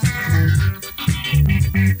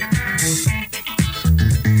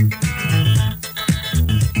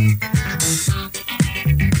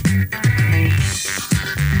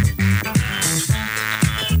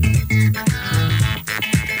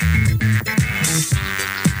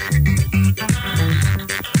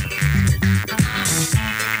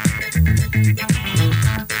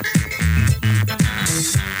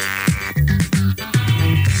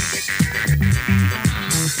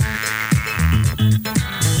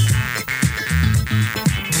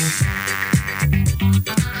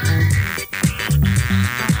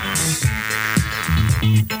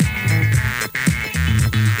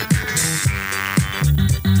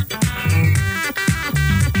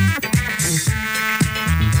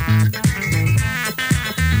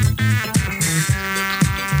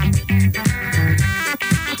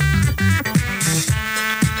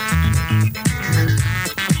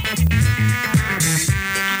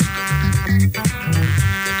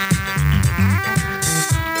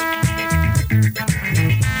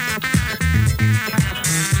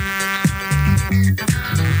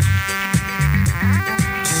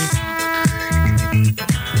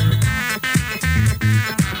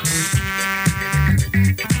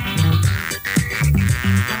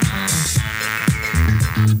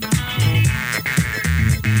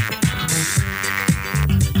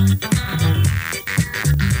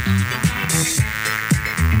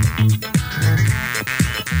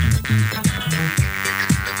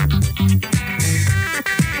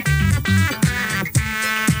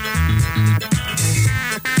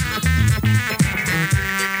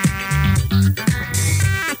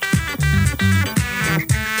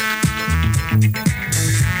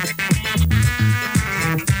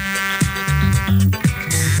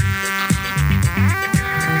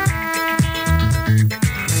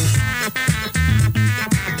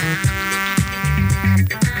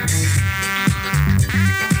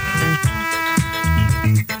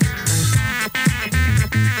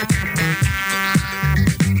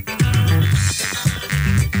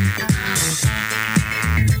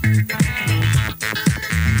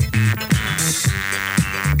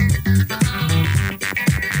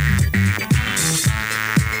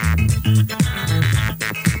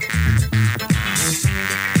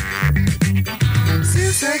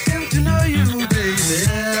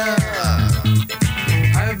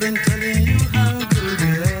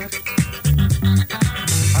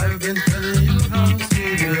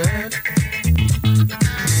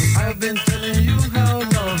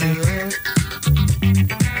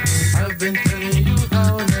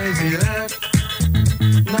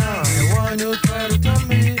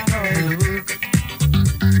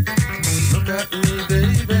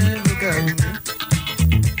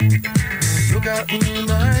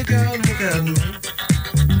 My girl, look at me.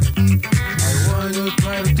 I want you to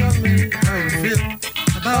try to tell me how you feel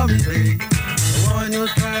about me, babe. I want you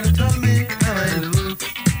to try to tell me how I look.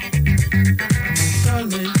 Tell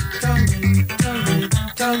me, tell me, tell me,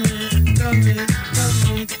 tell me, tell me, tell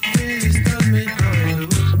me, please tell me how I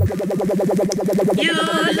look. You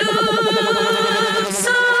look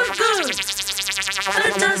so good,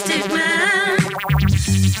 fantastic man.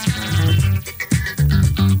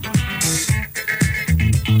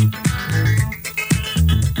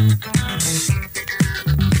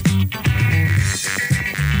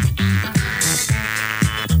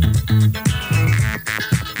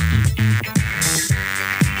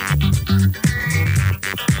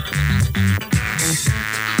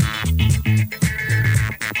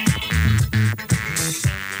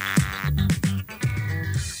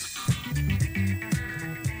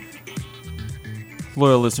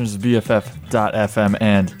 Loyal listeners of BFF.FM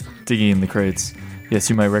and Digging in the Crates. Yes,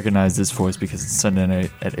 you might recognize this voice because it's Sunday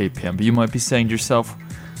night at 8 p.m., but you might be saying to yourself,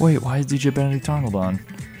 wait, why is DJ Benedict Arnold on?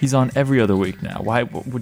 He's on every other week now. Why?